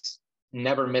 He's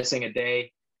never missing a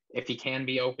day. If he can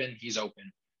be open, he's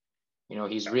open. You know,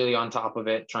 he's really on top of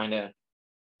it, trying to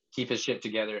keep his shit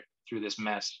together through this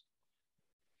mess.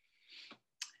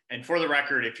 And for the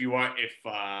record, if you are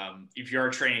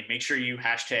training, make sure you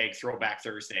hashtag Throwback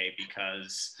Thursday,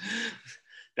 because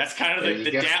that's kind of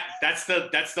that's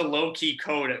the low key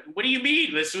code. What do you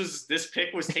mean? This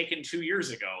pick was taken 2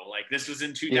 years ago. Like, this was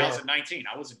in 2019. Yeah.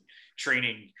 I wasn't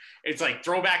training. It's like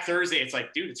Throwback Thursday. It's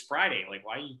like, dude, it's Friday. Like,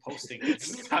 why are you posting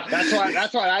this? That's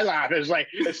why I laugh.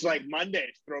 It's like Monday,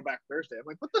 it's Throwback Thursday. I'm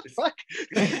like, what the fuck?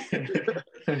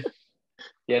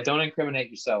 Yeah, don't incriminate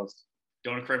yourselves.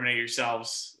 Don't incriminate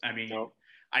yourselves. I mean, no.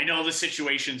 I know the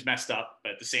situation's messed up,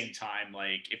 but at the same time,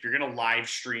 like, if you're gonna live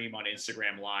stream on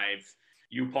Instagram Live,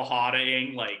 you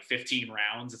pahadaing like 15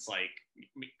 rounds, it's like,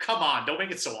 come on, don't make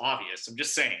it so obvious. I'm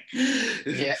just saying.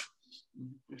 Yeah.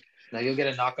 Now you'll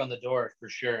get a knock on the door for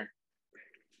sure.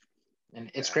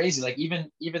 And it's crazy. Like, even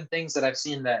things that I've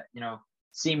seen that, you know,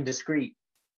 seem discreet,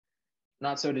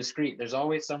 not so discreet. There's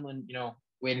always someone, you know,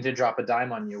 waiting to drop a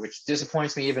dime on you, which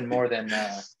disappoints me even more than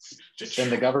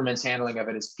the government's handling of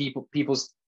it. Is people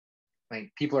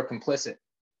are complicit.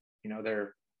 You know,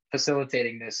 they're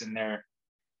facilitating this, and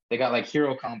they got like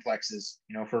hero complexes,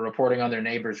 you know, for reporting on their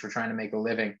neighbors, for trying to make a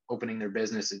living, opening their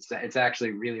business. It's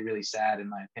actually really, really sad, in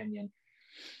my opinion.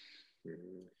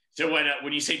 So when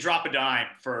you say drop a dime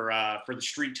for the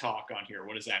street talk on here,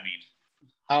 what does that mean?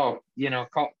 Oh,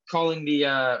 calling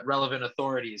the relevant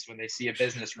authorities when they see a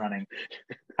business running,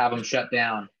 have them shut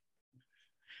down.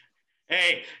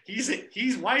 Hey,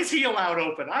 he's why is he allowed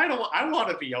open? I want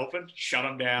to be open. Shut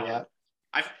him down. Yeah.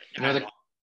 I don't know.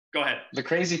 Go ahead. The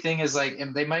crazy thing is, like,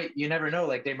 and you never know,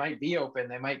 like, they might be open,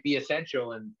 they might be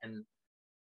essential, and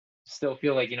still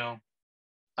feel like,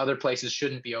 other places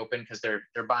shouldn't be open because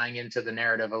they're buying into the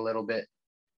narrative a little bit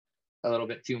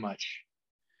too much.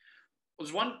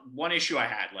 Was one issue I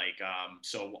had,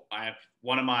 so I have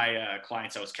one of my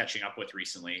clients I was catching up with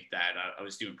recently that I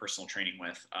was doing personal training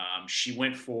with. She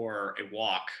went for a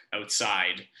walk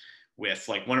outside with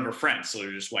like one of her friends, so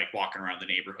they're just like walking around the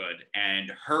neighborhood,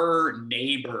 and her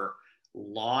neighbor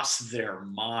lost their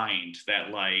mind that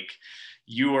like,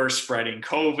 you are spreading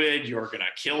COVID, you're gonna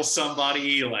kill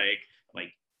somebody, like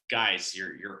guys,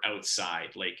 you're outside.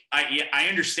 Like I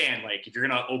understand, like if you're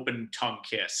gonna open tongue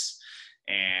kiss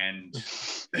and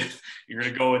you're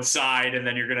gonna go inside and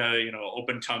then you're gonna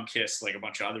open tongue kiss like a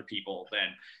bunch of other people, then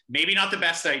maybe not the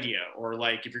best idea. Or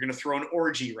like if you're gonna throw an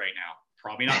orgy right now,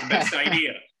 probably not the best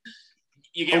idea.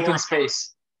 You get open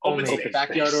space. Open space.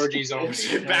 Backyard orgies only.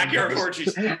 Backyard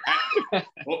orgies.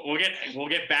 We'll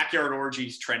get backyard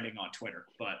orgies trending on Twitter.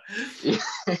 But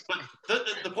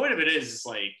the point of it is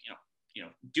like,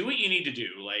 do what you need to do.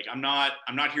 Like, I'm not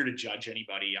here to judge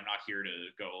anybody. I'm not here to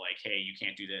go like, hey, you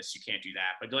can't do this, you can't do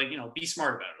that. But like, be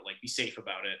smart about it. Like, be safe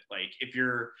about it. Like, if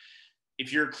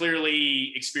you're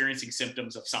clearly experiencing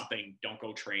symptoms of something, don't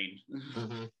go train.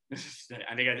 Mm-hmm.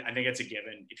 I think it's a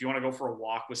given. If you want to go for a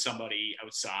walk with somebody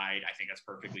outside, I think that's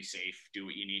perfectly safe. Do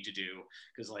what you need to do,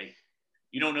 because like,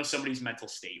 you don't know somebody's mental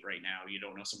state right now. You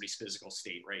don't know somebody's physical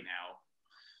state right now.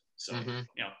 So,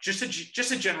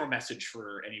 just a general message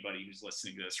for anybody who's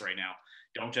listening to this right now.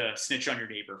 Don't snitch on your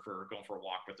neighbor for going for a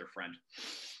walk with their friend.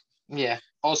 Yeah.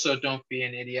 Also, don't be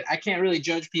an idiot. I can't really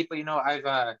judge people.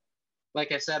 I've,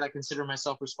 like I said, I consider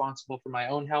myself responsible for my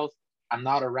own health. I'm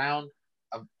not around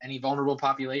any vulnerable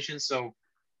population. So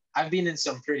I've been in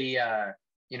some pretty, what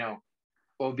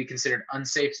would be considered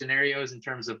unsafe scenarios in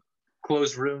terms of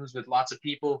closed rooms with lots of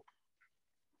people.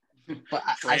 But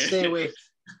I stay away.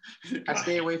 I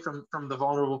stay away from the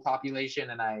vulnerable population,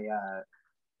 and I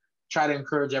try to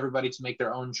encourage everybody to make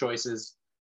their own choices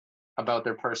about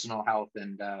their personal health.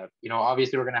 And,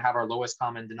 obviously we're going to have our lowest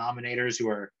common denominators who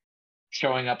are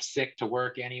showing up sick to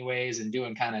work anyways and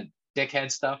doing kind of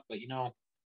dickhead stuff. But, you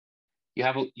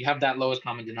have that lowest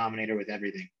common denominator with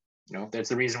everything. That's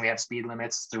the reason we have speed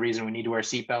limits. It's the reason we need to wear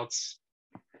seatbelts.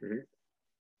 Mm-hmm.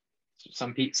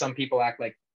 Some people act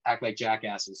like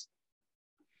jackasses.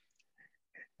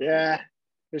 Yeah,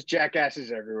 there's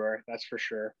jackasses everywhere. That's for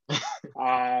sure.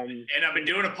 And I've been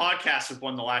doing a podcast with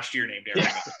one the last year named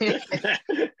Eric.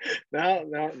 No.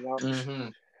 Mm-hmm.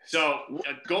 So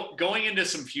going into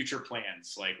some future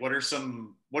plans, like what are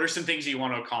some things you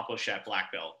want to accomplish at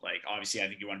black belt? Like, obviously I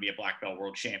think you want to be a black belt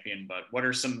world champion, but what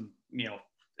are some,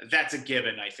 that's a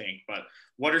given, I think, but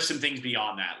what are some things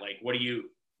beyond that? Like, what are you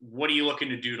looking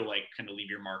to do to like kind of leave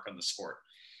your mark on the sport?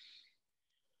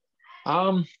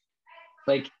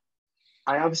 Like,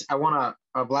 I want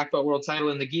a black belt world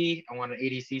title in the gi. I want an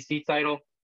ADCC title.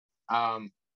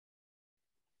 And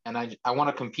I want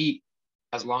to compete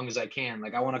as long as I can.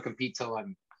 Like, I want to compete till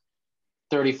I'm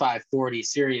 35, 40,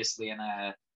 seriously. And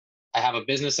I have a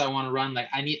business I want to run. Like,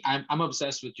 I'm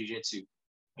obsessed with jiu-jitsu,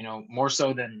 more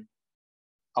so than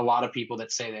a lot of people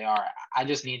that say they are. I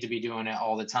just need to be doing it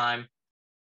all the time.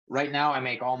 Right now, I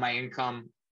make all my income.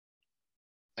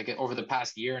 Like, over the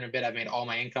past year and a bit, I've made all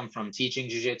my income from teaching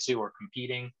jiu-jitsu or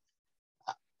competing.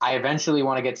 I eventually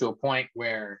want to get to a point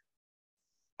where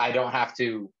I don't have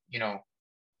to,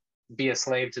 be a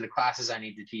slave to the classes I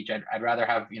need to teach. I'd rather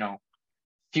have,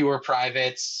 fewer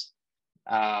privates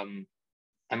and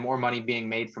more money being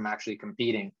made from actually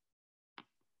competing.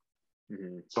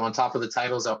 Mm-hmm. So on top of the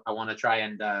titles, I want to try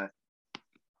and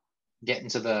get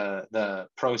into the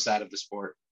pro side of the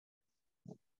sport.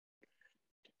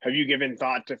 Have you given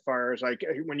thought to far as like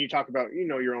when you talk about,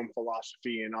 your own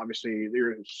philosophy and obviously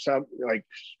you're like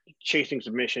chasing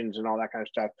submissions and all that kind of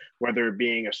stuff, whether it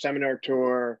being a seminar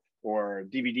tour or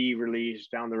DVD release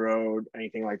down the road,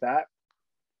 anything like that?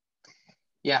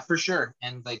 Yeah, for sure.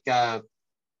 And like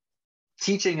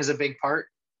teaching is a big part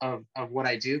of what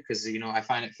I do because, I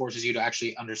find it forces you to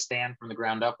actually understand from the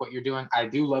ground up what you're doing. I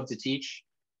do love to teach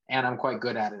and I'm quite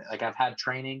good at it. Like, I've had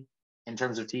training in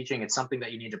terms of teaching. It's something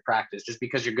that you need to practice. Just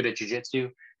because you're good at jiu-jitsu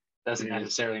doesn't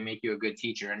necessarily make you a good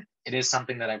teacher. And it is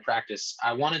something that I practice.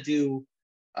 I want to do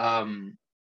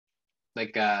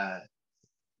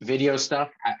video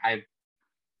stuff. I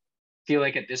feel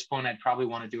like at this point, I'd probably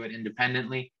want to do it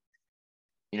independently.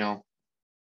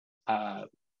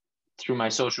 through my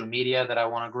social media that I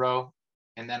want to grow.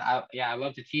 And then I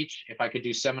love to teach. If I could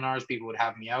do seminars, people would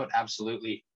have me out.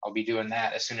 Absolutely. I'll be doing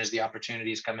that as soon as the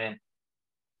opportunities come in.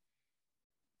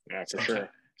 Yeah, for sure.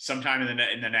 Sometime in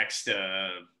the next,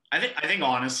 I think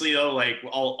honestly though, like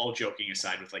all joking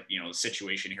aside with like, the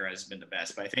situation here hasn't been the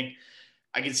best, but I think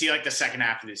I can see like the second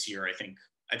half of this year, I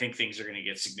think things are going to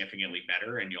get significantly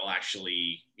better, and you'll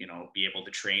actually, be able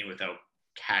to train without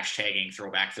hashtagging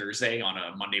Throwback Thursday on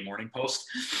a Monday morning post.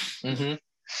 Mm-hmm.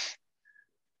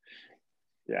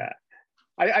 Yeah.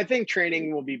 I think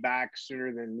training will be back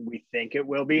sooner than we think it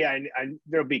will be.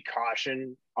 There'll be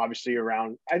caution, obviously,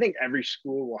 around. I think every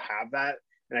school will have that,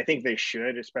 and I think they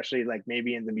should, especially like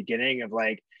maybe in the beginning of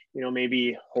like,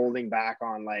 maybe holding back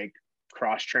on like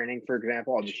cross training, for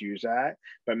example. I'll just use that,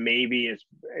 but maybe it's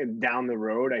down the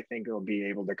road. I think it'll be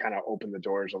able to kind of open the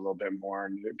doors a little bit more,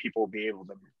 and people will be able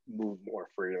to move more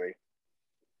freely.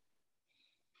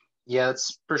 Yeah,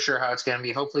 that's for sure how it's going to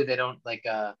be. Hopefully, they don't like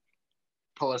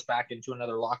pull us back into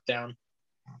another lockdown,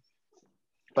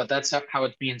 but that's how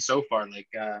it's been so far. Like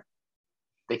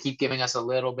they keep giving us a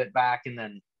little bit back and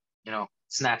then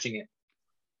snatching it.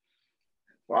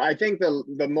 Well, I think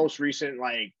the most recent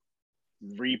like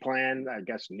replan, I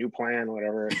guess new plan,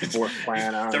 whatever, fourth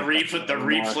plan,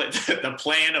 the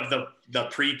plan of the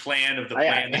pre-plan of the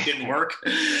plan that didn't work.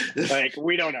 Like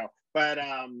we don't know, but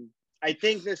I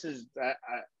think this is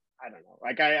I don't know.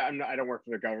 Like I don't work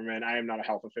for the government. I am not a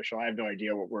health official. I have no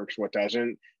idea what works, what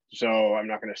doesn't. So I'm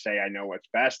not going to say I know what's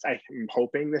best. I'm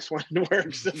hoping this one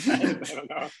works the best. I don't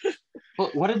know. Well,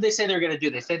 what did they say they're going to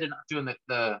do? They said they're not doing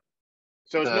the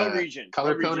so it's no region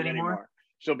color no code region anymore.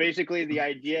 So basically the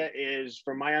idea is,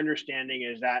 from my understanding,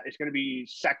 is that it's going to be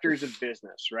sectors of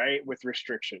business, right? With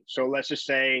restrictions. So let's just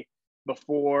say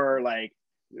before, like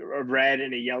a red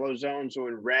and a yellow zone. So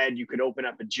in red, you could open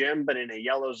up a gym, but in a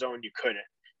yellow zone, you couldn't.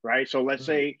 Right. So let's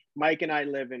say Mike and I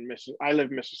live in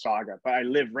Mississauga, but I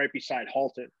live right beside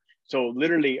Halton. So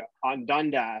literally on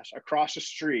Dundas, across the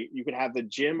street, you could have the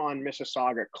gym on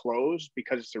Mississauga closed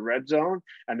because it's a red zone.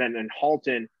 And then in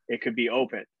Halton, it could be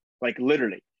open, like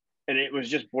literally. And it was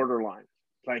just borderline.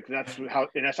 Like that's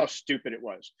how stupid it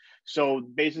was. So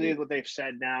basically what they've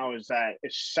said now is that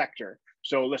it's sector.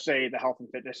 So let's say the health and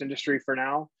fitness industry for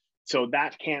now. So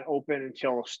that can't open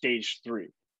until stage 3.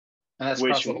 And that's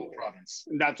across the whole province.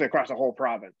 That's across the whole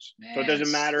province. Man, so it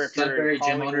doesn't matter if Sudbury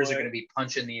gym owners are going to be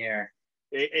punching the air.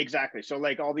 Exactly. So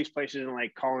like all these places in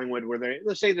like Collingwood where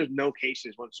let's say there's no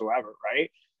cases whatsoever, right?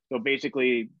 So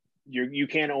basically you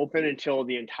can't open until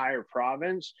the entire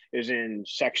province is in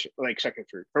sector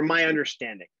 3, from my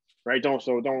understanding, right? Don't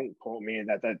quote me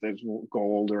that there's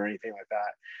gold or anything like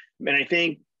that. And I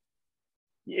think,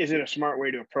 is it a smart way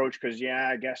to approach? Because yeah,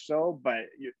 I guess so. But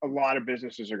a lot of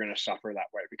businesses are going to suffer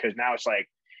that way, because now it's like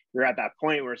you're at that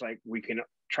point where it's like we can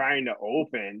trying to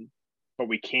open, but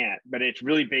we can't. But it's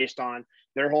really based on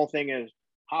their whole thing is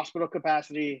hospital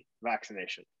capacity,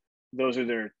 vaccination. Those are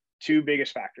their 2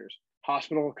 biggest factors.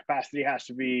 Hospital capacity has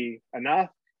to be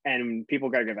enough, and people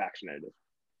got to get vaccinated.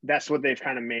 That's what they've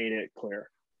kind of made it clear.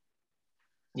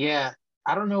 Yeah.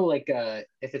 I don't know, like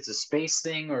if it's a space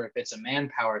thing or if it's a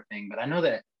manpower thing, but I know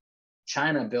that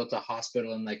China built a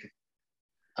hospital in like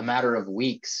a matter of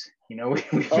weeks. Okay,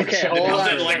 hold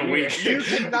on. Like a week. You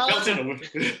cannot.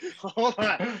 Hold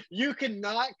on. You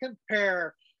cannot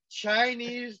compare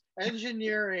Chinese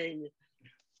engineering,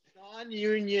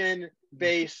 non-union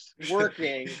based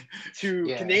working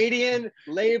to Canadian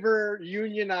labor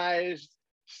unionized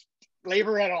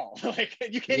labor at all. Like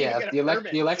you can't even get a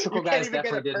permit. The electrical guys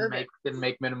definitely didn't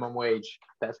make minimum wage.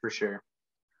 That's for sure.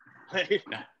 But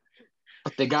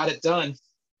they got it done.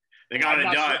 They got it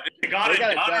done. They got it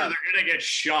done, or they're gonna get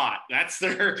shot. That's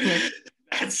their.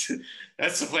 that's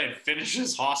the plan. Finish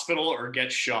this hospital or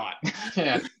get shot.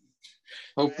 Yeah.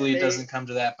 Hopefully it doesn't come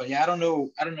to that. But yeah, I don't know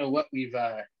what we've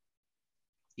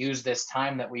used this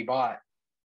time that we bought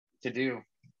to do.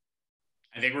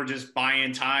 I think we're just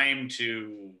buying time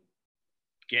to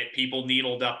get people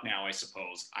needled up now, I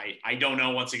suppose. I don't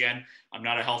know. Once again, I'm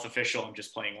not a health official. I'm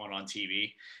just playing one on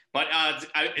TV. But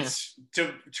it's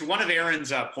to one of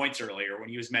Aaron's points earlier when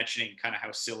he was mentioning kind of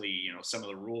how silly, some of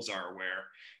the rules are, where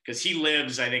because he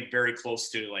lives, I think, very close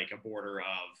to like a border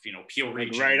of, Peel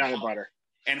Region. Right on the butter.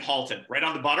 And Halton. Right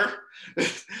on the butter?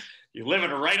 You're living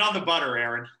right on the butter,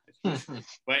 Aaron.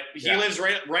 But he lives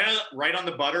right on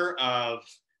the butter of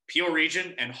Peel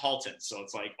Region and Halton. So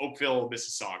it's like Oakville,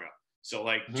 Mississauga. So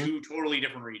like 2 totally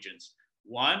different regions.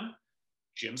 One,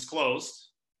 gym's closed,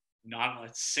 not a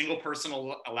single person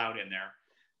allowed in there.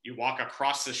 You walk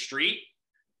across the street,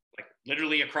 like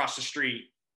literally across the street,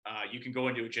 you can go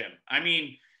into a gym. I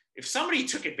mean, if somebody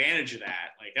took advantage of that,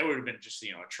 like that would have been just,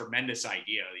 you know, a tremendous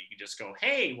idea. You can just go,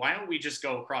 hey, why don't we just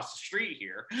go across the street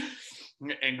here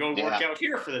and go work out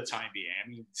here for the time being? I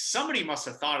mean, somebody must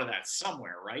have thought of that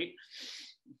somewhere, right?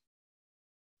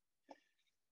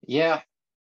 Yeah.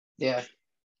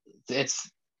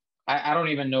 It's, I don't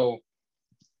even know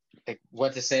like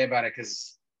what to say about it,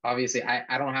 because obviously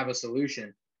I don't have a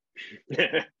solution. You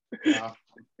know?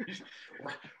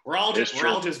 We're all just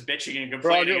bitching and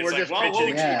complaining. It's like, well, what would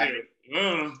you do? I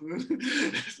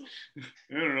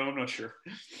don't know. I'm not sure.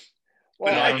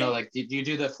 Well, I don't know. Like, do you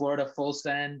do the Florida full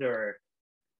send or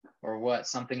what?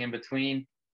 Something in between?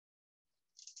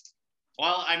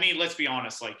 Well, I mean, let's be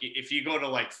honest. Like, if you go to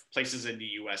like places in the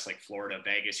U.S. like Florida,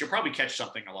 Vegas, you'll probably catch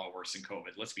something a lot worse than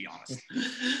COVID. Let's be honest.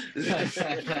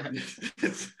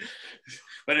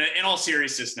 But in all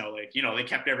seriousness, no, like, you know, they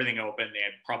kept everything open. They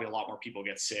had probably a lot more people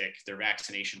get sick. Their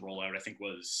vaccination rollout, I think,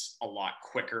 was a lot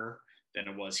quicker than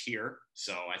it was here.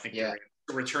 So I think they're going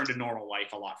to return to normal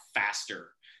life a lot faster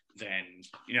than,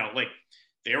 you know, like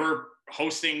they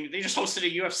just hosted a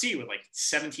UFC with like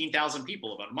 17,000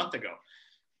 people about a month ago.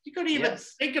 You couldn't even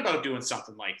think about doing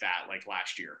something like that like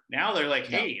last year. Now they're like,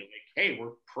 hey,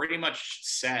 we're pretty much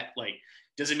set. Like,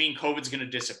 does it mean COVID's going to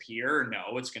disappear?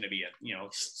 No, it's going to be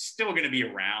it's still going to be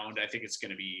around. I think it's going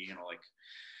to be,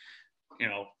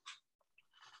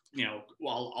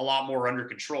 well, a lot more under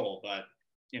control, but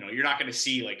you're not going to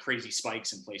see like crazy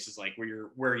spikes in places like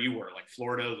where you were, like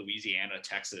Florida, Louisiana,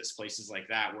 Texas, places like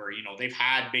that, where, they've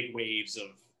had big waves of,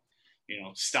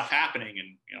 stuff happening,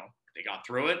 and, they got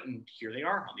through it, and here they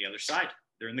are on the other side.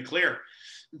 They're in the clear.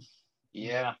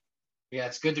 Yeah.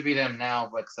 It's good to be them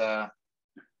now, but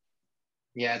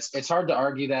it's hard to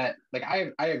argue that. Like,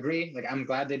 I agree. Like, I'm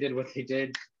glad they did what they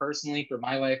did personally for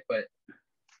my life, but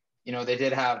they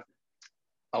did have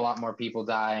a lot more people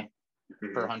die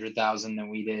per 100,000 than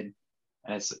we did,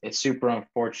 and it's super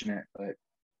unfortunate. But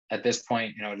at this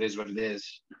point, it is what it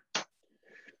is.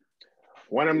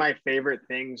 One of my favorite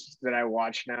things that I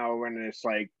watch now, when it's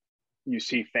like you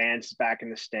see fans back in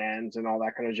the stands and all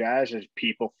that kind of jazz, is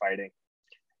people fighting.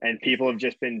 And people have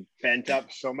just been bent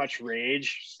up so much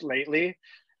rage lately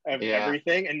of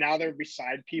everything. And now they're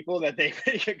beside people that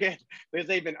because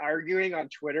they've been arguing on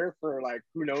Twitter for like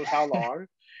who knows how long,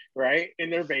 right?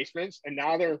 In their basements. And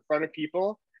now they're in front of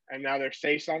people, and now they're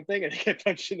say something and they get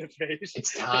punched in the face.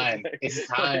 It's time. It's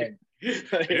time.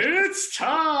 It's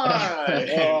time.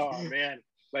 Oh man.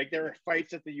 Like, there were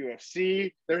fights at the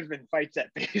UFC. There's been fights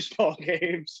at baseball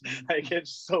games. Like,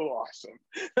 it's so awesome.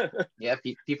 Yeah,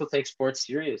 people take sports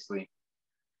seriously.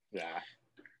 Yeah.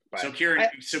 So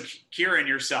Kieran,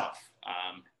 yourself,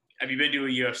 have you been to a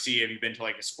UFC? Have you been to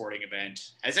like a sporting event?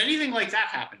 Has anything like that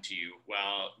happened to you?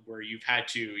 Well, where you've had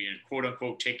to, quote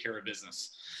unquote, take care of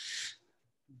business?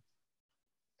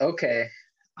 Okay,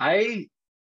 I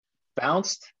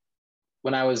bounced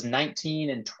when I was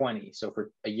 19 and 20. So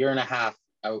for a year and a half,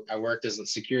 I worked as a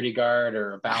security guard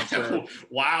or a bouncer.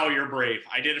 Wow, you're brave.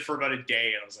 I did it for about a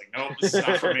day, and I was like, nope, this is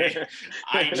not for me.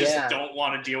 I just don't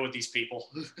want to deal with these people.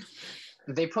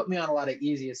 They put me on a lot of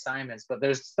easy assignments, but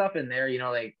there's stuff in there,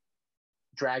 like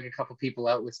drag a couple people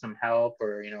out with some help,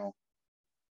 or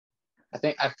I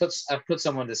think I've put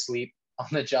someone to sleep on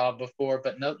the job before,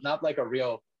 but not like a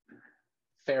real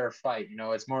fair fight.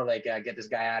 It's more like get this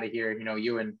guy out of here.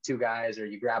 You and two guys, or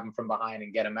you grab him from behind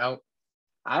and get him out.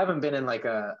 I haven't been in like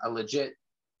a legit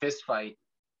fist fight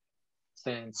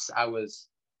since I was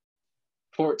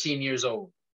 14 years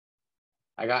old.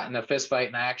 I got in a fist fight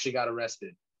and I actually got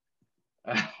arrested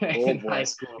in high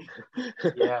school.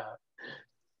 Yeah,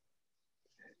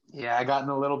 I got in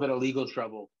a little bit of legal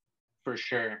trouble for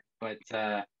sure. But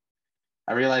I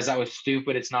realized I was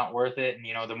stupid. It's not worth it. And,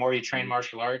 the more you train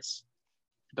martial arts,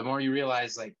 the more you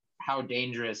realize like how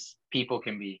dangerous people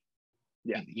can be.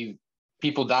 Yeah.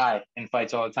 People die in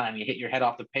fights all the time. You hit your head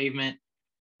off the pavement.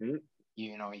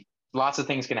 Lots of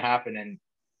things can happen. And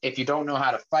if you don't know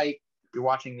how to fight, you're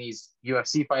watching these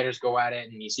UFC fighters go at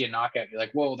it and you see a knockout, you're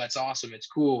like, whoa, that's awesome. It's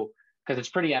cool. Because it's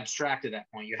pretty abstract at that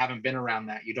point. You haven't been around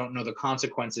that. You don't know the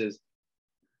consequences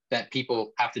that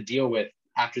people have to deal with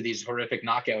after these horrific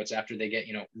knockouts, after they get,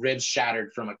 ribs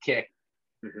shattered from a kick.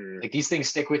 Mm-hmm. Like, these things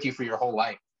stick with you for your whole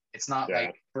life. It's not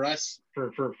like for us,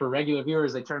 for regular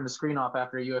viewers, they turn the screen off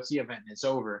after a UFC event and it's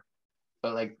over.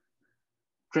 But like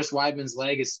Chris Weidman's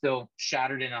leg is still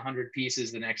shattered in 100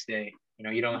 pieces the next day.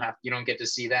 You don't get to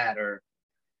see that. Or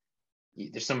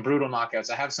there's some brutal knockouts.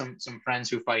 I have some friends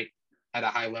who fight at a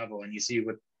high level, and you see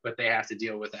what they have to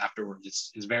deal with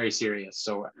afterwards. It's very serious.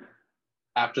 So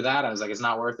after that, I was like, it's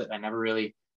not worth it.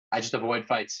 I just avoid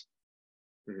fights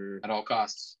at all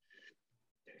costs.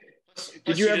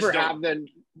 Did you ever have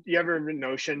you ever have a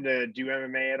notion to do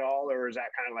MMA at all, or is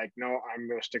that kind of like, no, I'm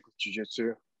going to stick with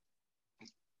jiu-jitsu?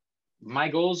 My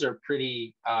goals are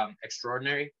pretty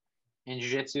extraordinary in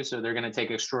jiu-jitsu, so they're going to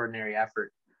take extraordinary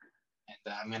effort.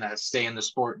 And I'm going to stay in the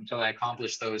sport until I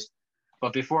accomplish those.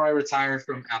 But before I retire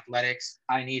from athletics,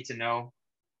 I need to know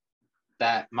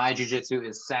that my jiu-jitsu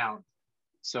is sound.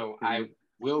 So I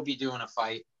will be doing a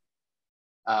fight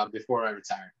before I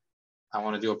retire. I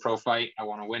want to do a pro fight. I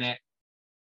want to win it,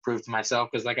 prove to myself,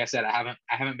 because like I said, I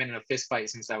haven't been in a fist fight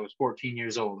since I was 14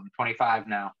 years old. I'm 25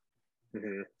 now.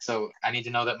 So I need to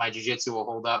know that my jiu-jitsu will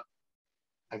hold up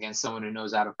against someone who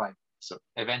knows how to fight. So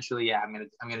eventually, yeah, I'm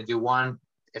gonna do one.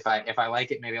 If I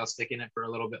like it, maybe I'll stick in it for a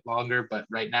little bit longer. But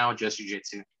right now, just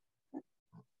jiu-jitsu.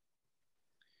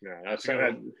 Yeah, that's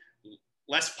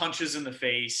less punches in the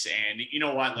face, and you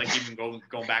know what? Like even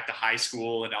going back to high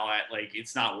school and all that, like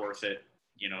it's not worth it.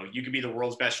 You know, you could be the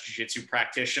world's best jiu-jitsu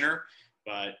practitioner,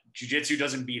 but jiu-jitsu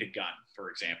doesn't beat a gun, for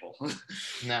example.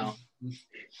 No,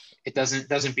 it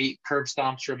doesn't beat curb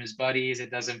stomps from his buddies.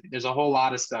 It doesn't. There's a whole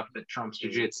lot of stuff that trumps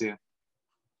jiu-jitsu.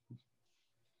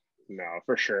 No,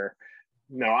 for sure.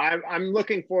 No, I'm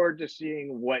looking forward to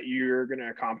seeing what you're going to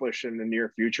accomplish in the near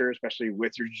future, especially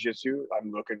with your jiu-jitsu.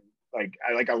 I'm looking like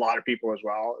a lot of people as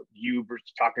well. You were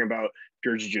talking about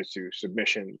pure jiu-jitsu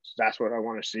submissions. That's what I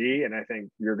want to see, and I think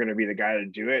you're going to be the guy to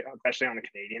do it, especially on the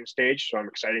Canadian stage. So I'm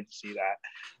excited to see that.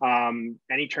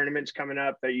 Any tournaments coming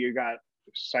up that you got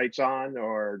sights on,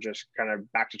 or just kind of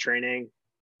back to training?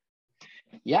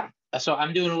 Yeah, so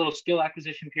I'm doing a little skill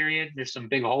acquisition period. There's some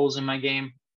big holes in my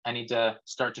game I need to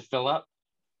start to fill up.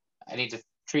 I need to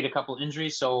treat a couple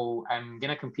injuries. So I'm going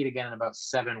to compete again in about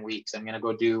 7 weeks. I'm going to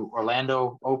go do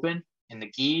Orlando Open in the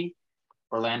gi,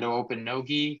 Orlando Open no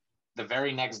gi. The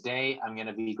very next day, I'm going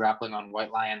to be grappling on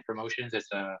White Lion Promotions.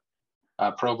 It's a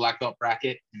pro black belt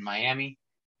bracket in Miami.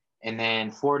 And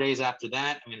then 4 days after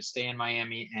that, I'm going to stay in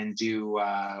Miami and do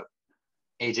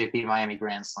AJP Miami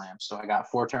Grand Slam. So I got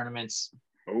 4 tournaments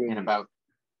in about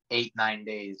 8-9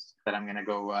 days that I'm going to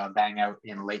go bang out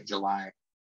in late July.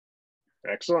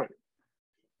 Excellent.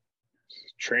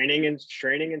 Training. It's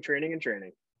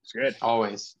good.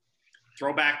 Always.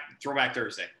 Throwback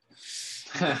Thursday.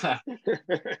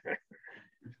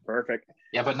 Perfect.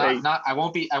 Yeah, but not. I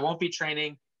won't be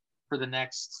training for the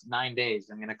next 9 days.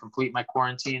 I'm going to complete my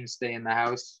quarantine, stay in the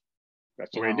house. That's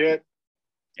the way to do it.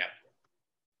 Yeah.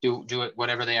 Do it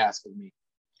whatever they ask of me.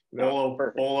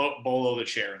 Bolo the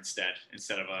chair instead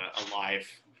of a live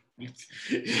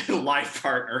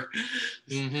partner.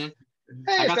 Mm-hmm.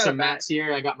 Hey, I got some mats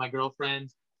here. I got my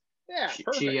girlfriend. Yeah,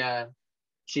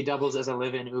 she doubles as a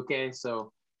live-in uke,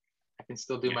 so I can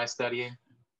still do my studying.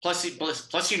 Plus,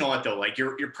 you know what though? Like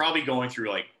you're probably going through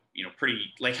like, you know, pretty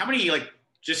like how many, like,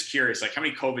 just curious, like how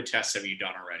many COVID tests have you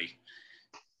done already?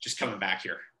 Just coming back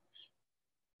here.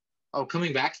 Oh,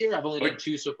 coming back here? I've only done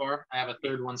 2 so far. I have a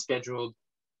 3rd one scheduled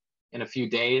in a few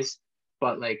days.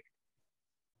 But like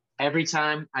every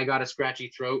time I got a scratchy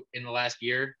throat in the last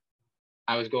year,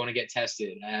 I was going to get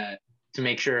tested to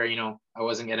make sure, you know, I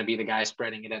wasn't going to be the guy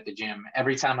spreading it at the gym.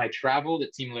 Every time I traveled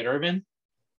at Team Lit Urban,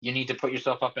 you need to put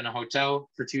yourself up in a hotel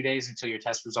for 2 days until your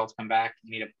test results come back.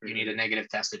 You need a negative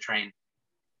test to train.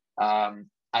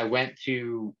 I went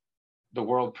to the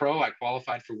World Pro. I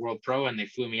qualified for World Pro, and they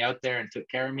flew me out there and took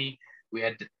care of me.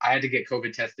 I had to get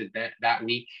COVID tested that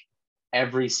week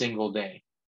every single day.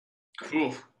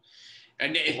 Cool.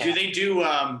 And do they do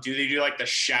like the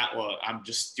shallow? I'm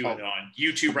just doing it on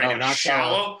YouTube right now. Not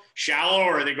shallow,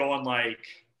 or are they going like?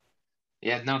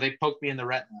 Yeah, no, they poked me in the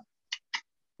retina,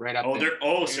 right up there.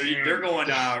 They're going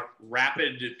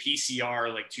rapid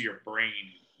PCR like to your brain,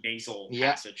 nasal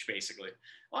passage, basically.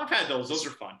 Well, I've had those. Those are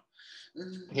fun.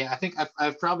 Yeah, I think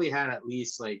I've probably had at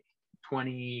least like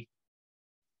 20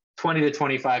 to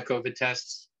 25 COVID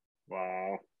tests.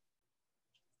 Wow.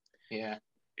 Yeah.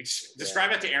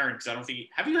 Describe it to Aaron, because I don't think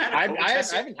have you had a COVID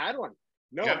test? I haven't had one.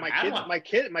 No, my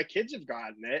kids have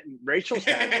gotten it, and Rachel's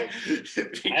had it.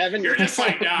 I haven't. You're just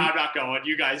like, no, I'm not going.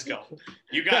 You guys go.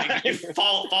 You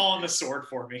fall on the sword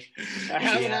for me. I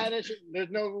haven't had it.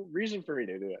 There's no reason for me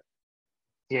to do it.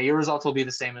 Yeah, your results will be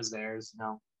the same as theirs.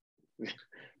 No.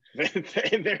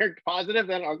 If they're positive,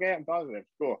 then okay, I'm positive.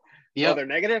 Cool. Yeah. Oh, they're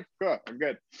negative? Cool. I'm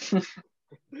good.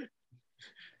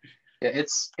 Yeah,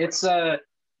 it's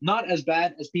not as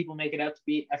bad as people make it out to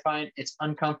be. I find it's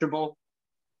uncomfortable,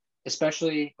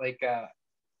 especially like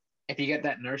if you get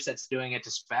that nurse that's doing it to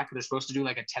spec. They're supposed to do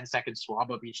like a 10-second swab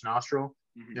up each nostril.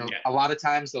 Mm-hmm. You know, a lot of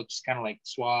times they'll just kind of like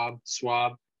swab,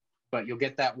 but you'll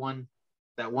get that one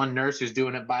that one nurse who's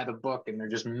doing it by the book, and they're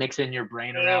just mixing your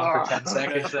brain around for 10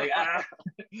 seconds. Like,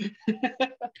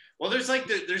 Well, there's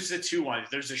the two ones.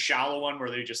 There's a shallow one where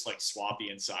they just like swab the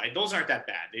inside. Those aren't that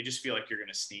bad. They just feel like you're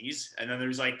gonna sneeze. And then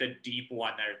there's like the deep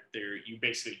one that you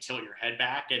basically tilt your head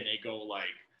back and they go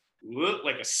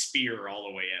like a spear all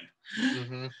the way in.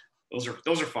 Mm-hmm. Those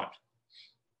are fun.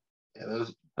 Yeah,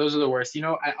 those are the worst.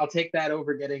 I'll take that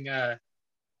over getting an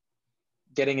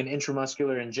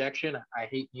intramuscular injection. I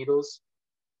hate needles,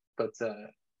 but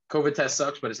COVID test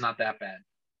sucks, but it's not that bad.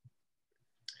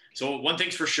 So one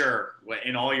thing's for sure,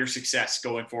 in all your success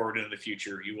going forward into the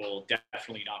future, you will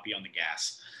definitely not be on the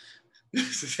gas.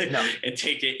 No. And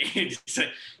take it.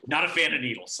 Not a fan of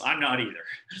needles. I'm not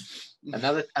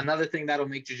either. Another thing that'll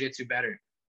make jiu-jitsu better.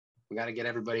 We got to get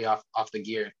everybody off the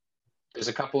gear. There's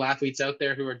a couple athletes out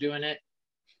there who are doing it.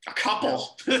 A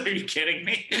couple? Are you kidding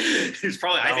me? There's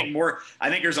probably, no. I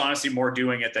think there's honestly more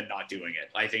doing it than not doing it.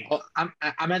 I think. Well,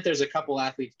 I meant there's a couple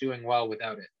athletes doing well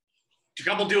without it. A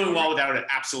couple doing well without it,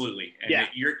 absolutely. And yeah.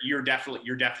 You're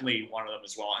definitely one of them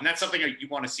as well. And that's something you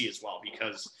want to see as well,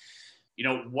 because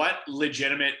what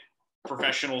legitimate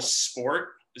professional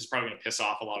sport is probably going to piss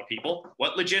off a lot of people.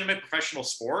 What legitimate professional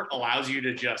sport allows you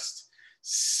to just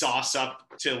sauce up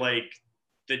to like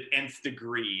the nth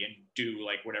degree and do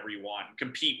like whatever you want and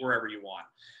compete wherever you want?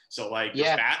 So like,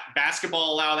 does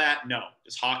basketball allow that? No.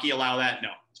 Does hockey allow that? No.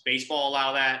 Does baseball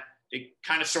allow that? It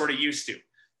kind of sort of used to.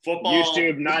 Football used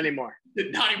to, not anymore.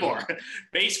 Not anymore.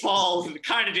 Baseball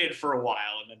kind of did for a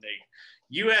while, and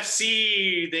then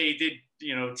UFC they did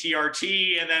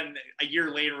TRT, and then a year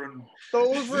later,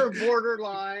 those were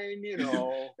borderline.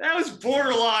 That was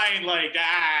borderline. Like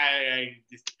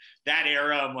that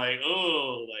era, I'm like,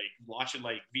 oh, like watching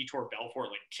like Vitor Belfort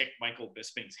like kick Michael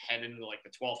Bisping's head into like the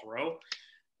 12th row.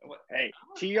 Hey,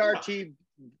 TRT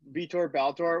Vitor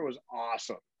Belfort was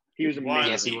awesome. He was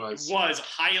amazing. Yes, he was. It was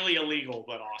highly illegal,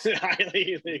 but awesome.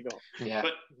 Highly illegal. Yeah.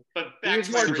 But he was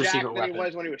more jacked than he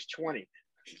was when he was 20.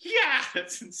 Yeah,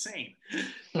 that's insane.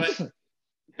 But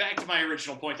back to my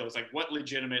original point, though, it's like, what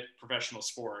legitimate professional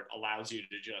sport allows you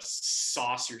to just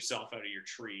sauce yourself out of your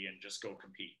tree and just go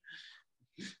compete?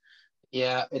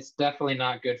 Yeah, it's definitely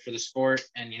not good for the sport.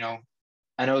 And,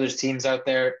 I know there's teams out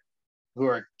there who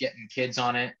are getting kids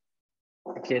on it.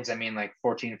 Kids, I mean, like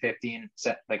 14, 15,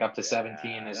 like up to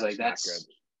 17 is like, that's good.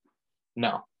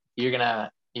 No, you're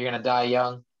gonna die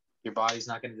young. Your body's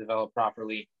not going to develop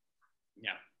properly.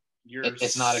 Yeah.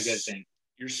 It's not a good thing.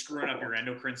 You're screwing up your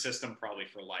endocrine system probably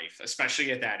for life,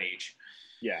 especially at that age.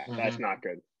 Yeah, that's not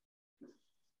good.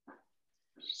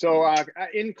 So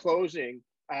in closing,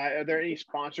 are there any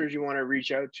sponsors you want to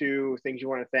reach out to, things you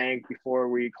want to thank before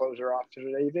we close her off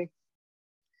today?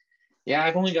 Yeah,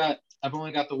 I've only got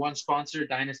the one sponsor,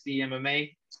 Dynasty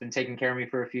MMA. It's been taking care of me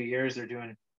for a few years. They're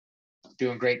doing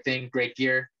great thing, great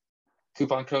gear.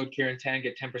 Coupon code Kieran10,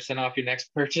 get 10% off your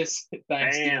next purchase at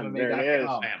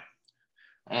DynastyMMA.com.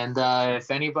 And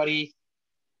if anybody,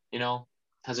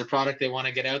 has a product they want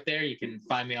to get out there, you can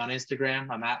find me on Instagram.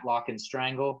 I'm at Lock and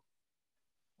Strangle.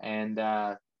 And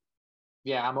I'm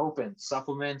open.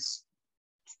 Supplements,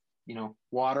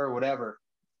 water, whatever.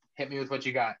 Hit me with what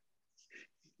you got.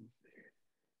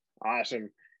 Awesome.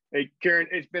 Hey, Kieran,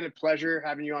 it's been a pleasure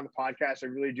having you on the podcast. I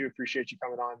really do appreciate you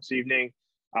coming on this evening.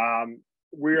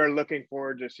 We are looking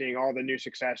forward to seeing all the new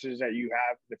successes that you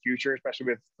have in the future, especially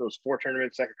with those 4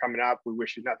 tournaments that are coming up. We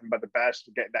wish you nothing but the best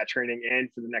to get that training in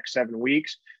for the next 7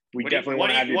 weeks. We definitely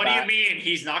want to have you back. What do you mean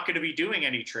he's not going to be doing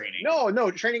any training?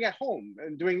 No, training at home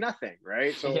and doing nothing,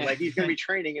 right? So like he's going to be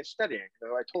training and studying.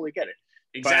 So I totally get it.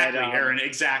 Exactly, Aaron.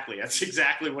 Exactly. That's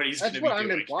exactly what he's going to be doing.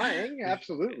 That's what I'm implying.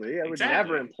 Absolutely. I would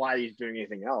never imply he's doing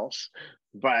anything else.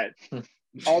 But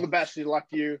all the best of luck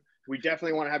to you. We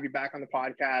definitely want to have you back on the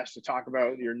podcast to talk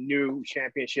about your new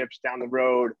championships down the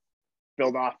road,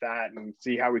 build off that, and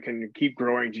see how we can keep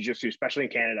growing jiu-jitsu, especially in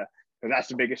Canada. Because that's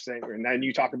the biggest thing. And then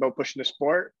you talk about pushing the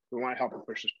sport. We want to help you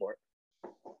push the sport.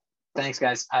 Thanks,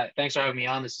 guys. Thanks for having me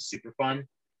on. This is super fun.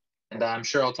 And I'm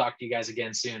sure I'll talk to you guys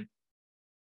again soon.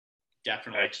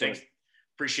 Definitely. Thanks.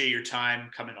 Appreciate your time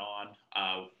coming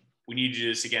on. We need to do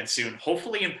this again soon,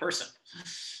 hopefully in person.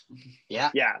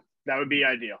 Yeah, that would be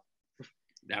ideal.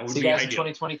 That would See be you guys ideal.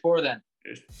 in 2024 then.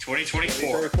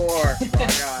 2024.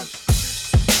 2024.